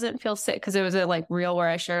 this doesn't feel safe, because it was a like reel where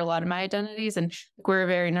I share a lot of my identities, and we're a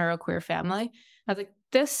very neuroqueer family. I was like,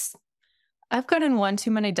 I've gotten one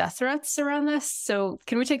too many death threats around this, so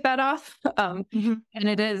can we take that off? And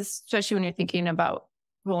it is, especially when you're thinking about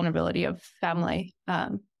vulnerability of family.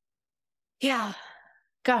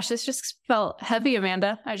 Gosh, this just felt heavy,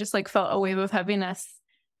 Amanda. I just felt a wave of heaviness.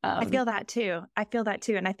 I feel that too.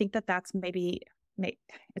 And I think that that's maybe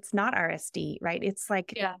it's not RSD, right? It's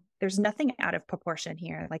like, there's nothing out of proportion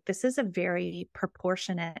here. Like, this is a very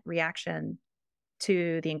proportionate reaction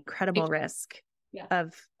to the incredible risk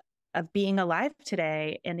of being alive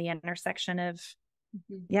today in the intersection of,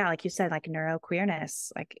 like you said, like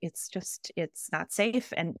neuroqueerness. Like, it's not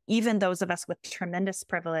safe. And even those of us with tremendous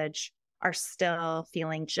privilege are still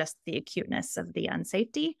feeling just the acuteness of the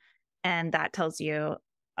unsafety. And that tells you,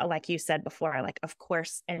 like you said before, like, of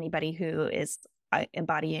course, anybody who is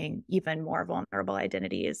embodying even more vulnerable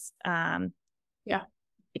identities,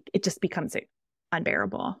 it just becomes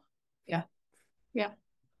unbearable. Yeah,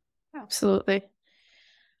 absolutely.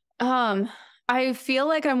 I feel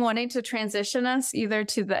like I'm wanting to transition us either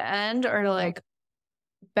to the end or to like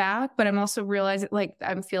back, but I'm also realizing like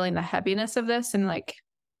I'm feeling the heaviness of this and like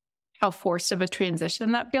how forced of a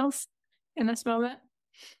transition that feels in this moment.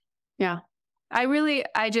 Yeah. I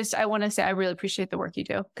want to say I really appreciate the work you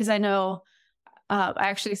do, because I know I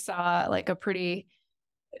actually saw like a pretty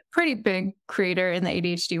big creator in the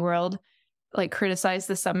ADHD world like criticize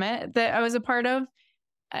the summit that I was a part of.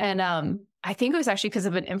 And I think it was actually because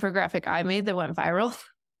of an infographic I made that went viral.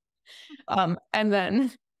 And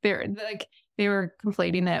then they were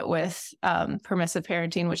conflating it with permissive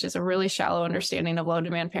parenting, which is a really shallow understanding of low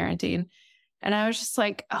demand parenting. And I was just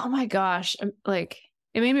like, oh my gosh, like,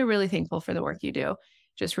 it made me really thankful for the work you do.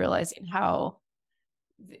 Just realizing how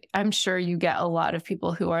I'm sure you get a lot of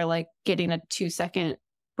people who are like getting a 2-second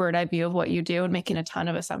bird eye view of what you do and making a ton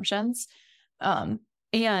of assumptions.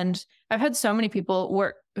 And I've had so many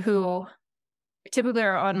people who typically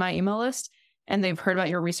are on my email list and they've heard about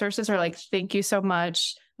your resources are like, thank you so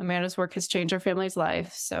much. Amanda's work has changed our family's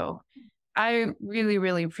life. So I really,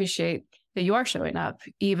 really appreciate that you are showing up,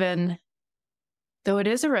 even though it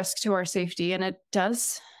is a risk to our safety. And it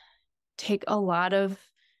does take a lot of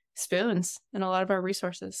spoons and a lot of our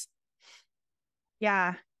resources.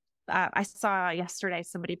 Yeah. I saw yesterday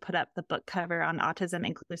somebody put up the book cover on autism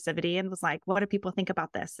inclusivity and was like, what do people think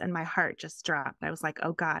about this? And my heart just dropped. I was like,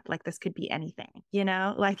 oh God, like this could be anything,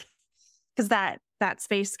 like, because that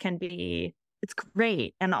space can be, it's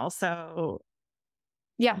great. And also,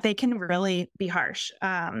 they can really be harsh.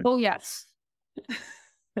 Oh, yes.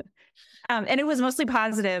 And it was mostly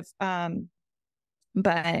positive.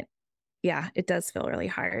 But yeah, it does feel really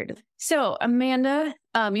hard. So Amanda,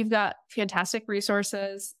 you've got fantastic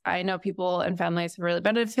resources. I know people and families have really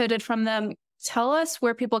benefited from them. Tell us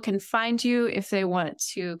where people can find you if they want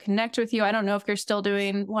to connect with you. I don't know if you're still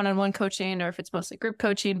doing one-on-one coaching or if it's mostly group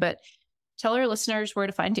coaching, but tell our listeners where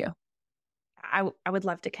to find you. I would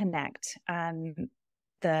love to connect.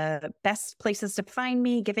 The best places to find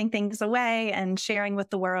me, giving things away and sharing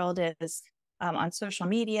with the world is on social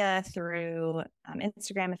media through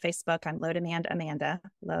Instagram and Facebook. I'm Low Demand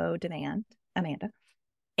Amanda.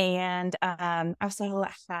 And I also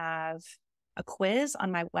have a quiz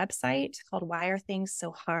on my website called Why Are Things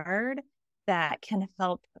So Hard? That can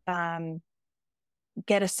help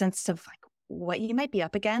get a sense of like what you might be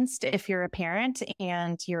up against if you're a parent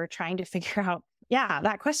and you're trying to figure out,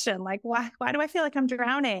 that question, like, why do I feel like I'm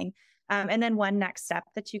drowning? And then one next step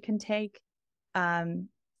that you can take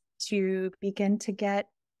to begin to get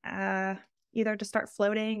either to start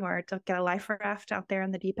floating or to get a life raft out there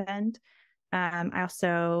in the deep end. I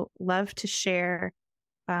also love to share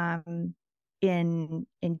in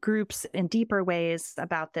groups in deeper ways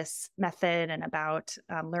about this method and about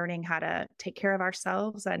learning how to take care of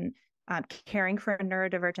ourselves, and caring for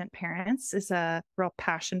neurodivergent parents is a real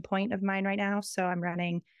passion point of mine right now. So I'm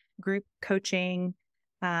running group coaching,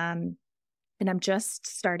 and I'm just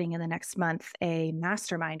starting in the next month a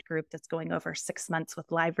mastermind group that's going over 6 months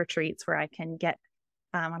with live retreats where I can get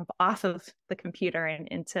off of the computer and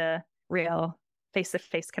into real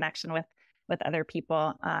face-to-face connection with other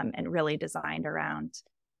people, and really designed around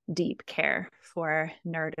deep care for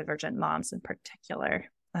neurodivergent moms in particular.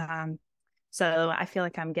 So I feel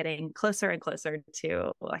like I'm getting closer and closer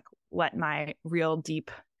to like what my real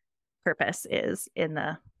deep purpose is in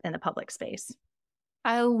the public space.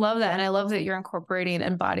 I love that. And I love that you're incorporating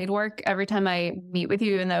embodied work. Every time I meet with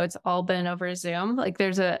you, even though it's all been over Zoom, like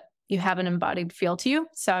you have an embodied feel to you.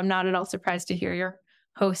 So I'm not at all surprised to hear you're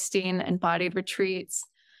hosting embodied retreats.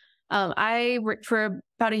 For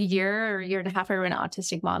about a year or year and a half, I ran an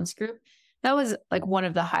autistic moms group. That was like one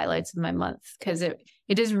of the highlights of my month, because it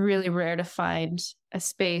is really rare to find a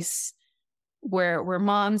space where we're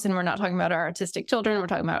moms and we're not talking about our autistic children. We're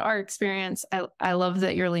talking about our experience. I love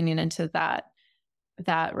that you're leaning into that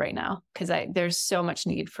right now, because there's so much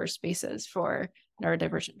need for spaces for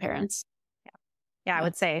neurodivergent parents. Yeah, I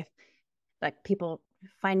would say like people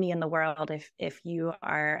find me in the world if you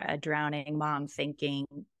are a drowning mom thinking,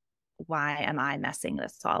 why am I messing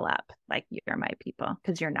this all up? Like, you're my people,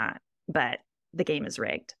 because you're not, but the game is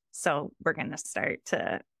rigged. So we're going to start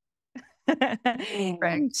to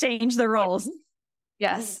change the roles.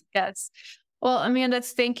 Yes. Well, Amanda,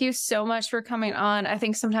 thank you so much for coming on. I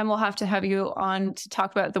think sometime we'll have to have you on to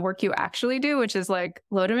talk about the work you actually do, which is like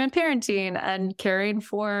low demand parenting and caring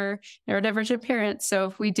for neurodivergent parents. So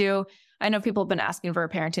if we do, I know people have been asking for a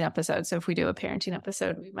parenting episode. So if we do a parenting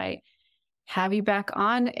episode, we might have you back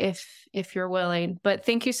on if you're willing. But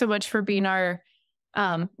thank you so much for being our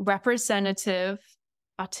representative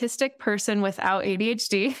autistic person without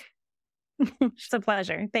ADHD. It's a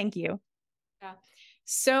pleasure. Thank you. Yeah.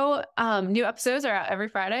 So new episodes are out every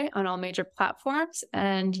Friday on all major platforms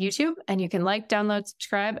and YouTube, and you can like, download,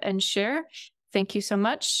 subscribe, and share. Thank you so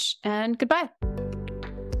much, and goodbye.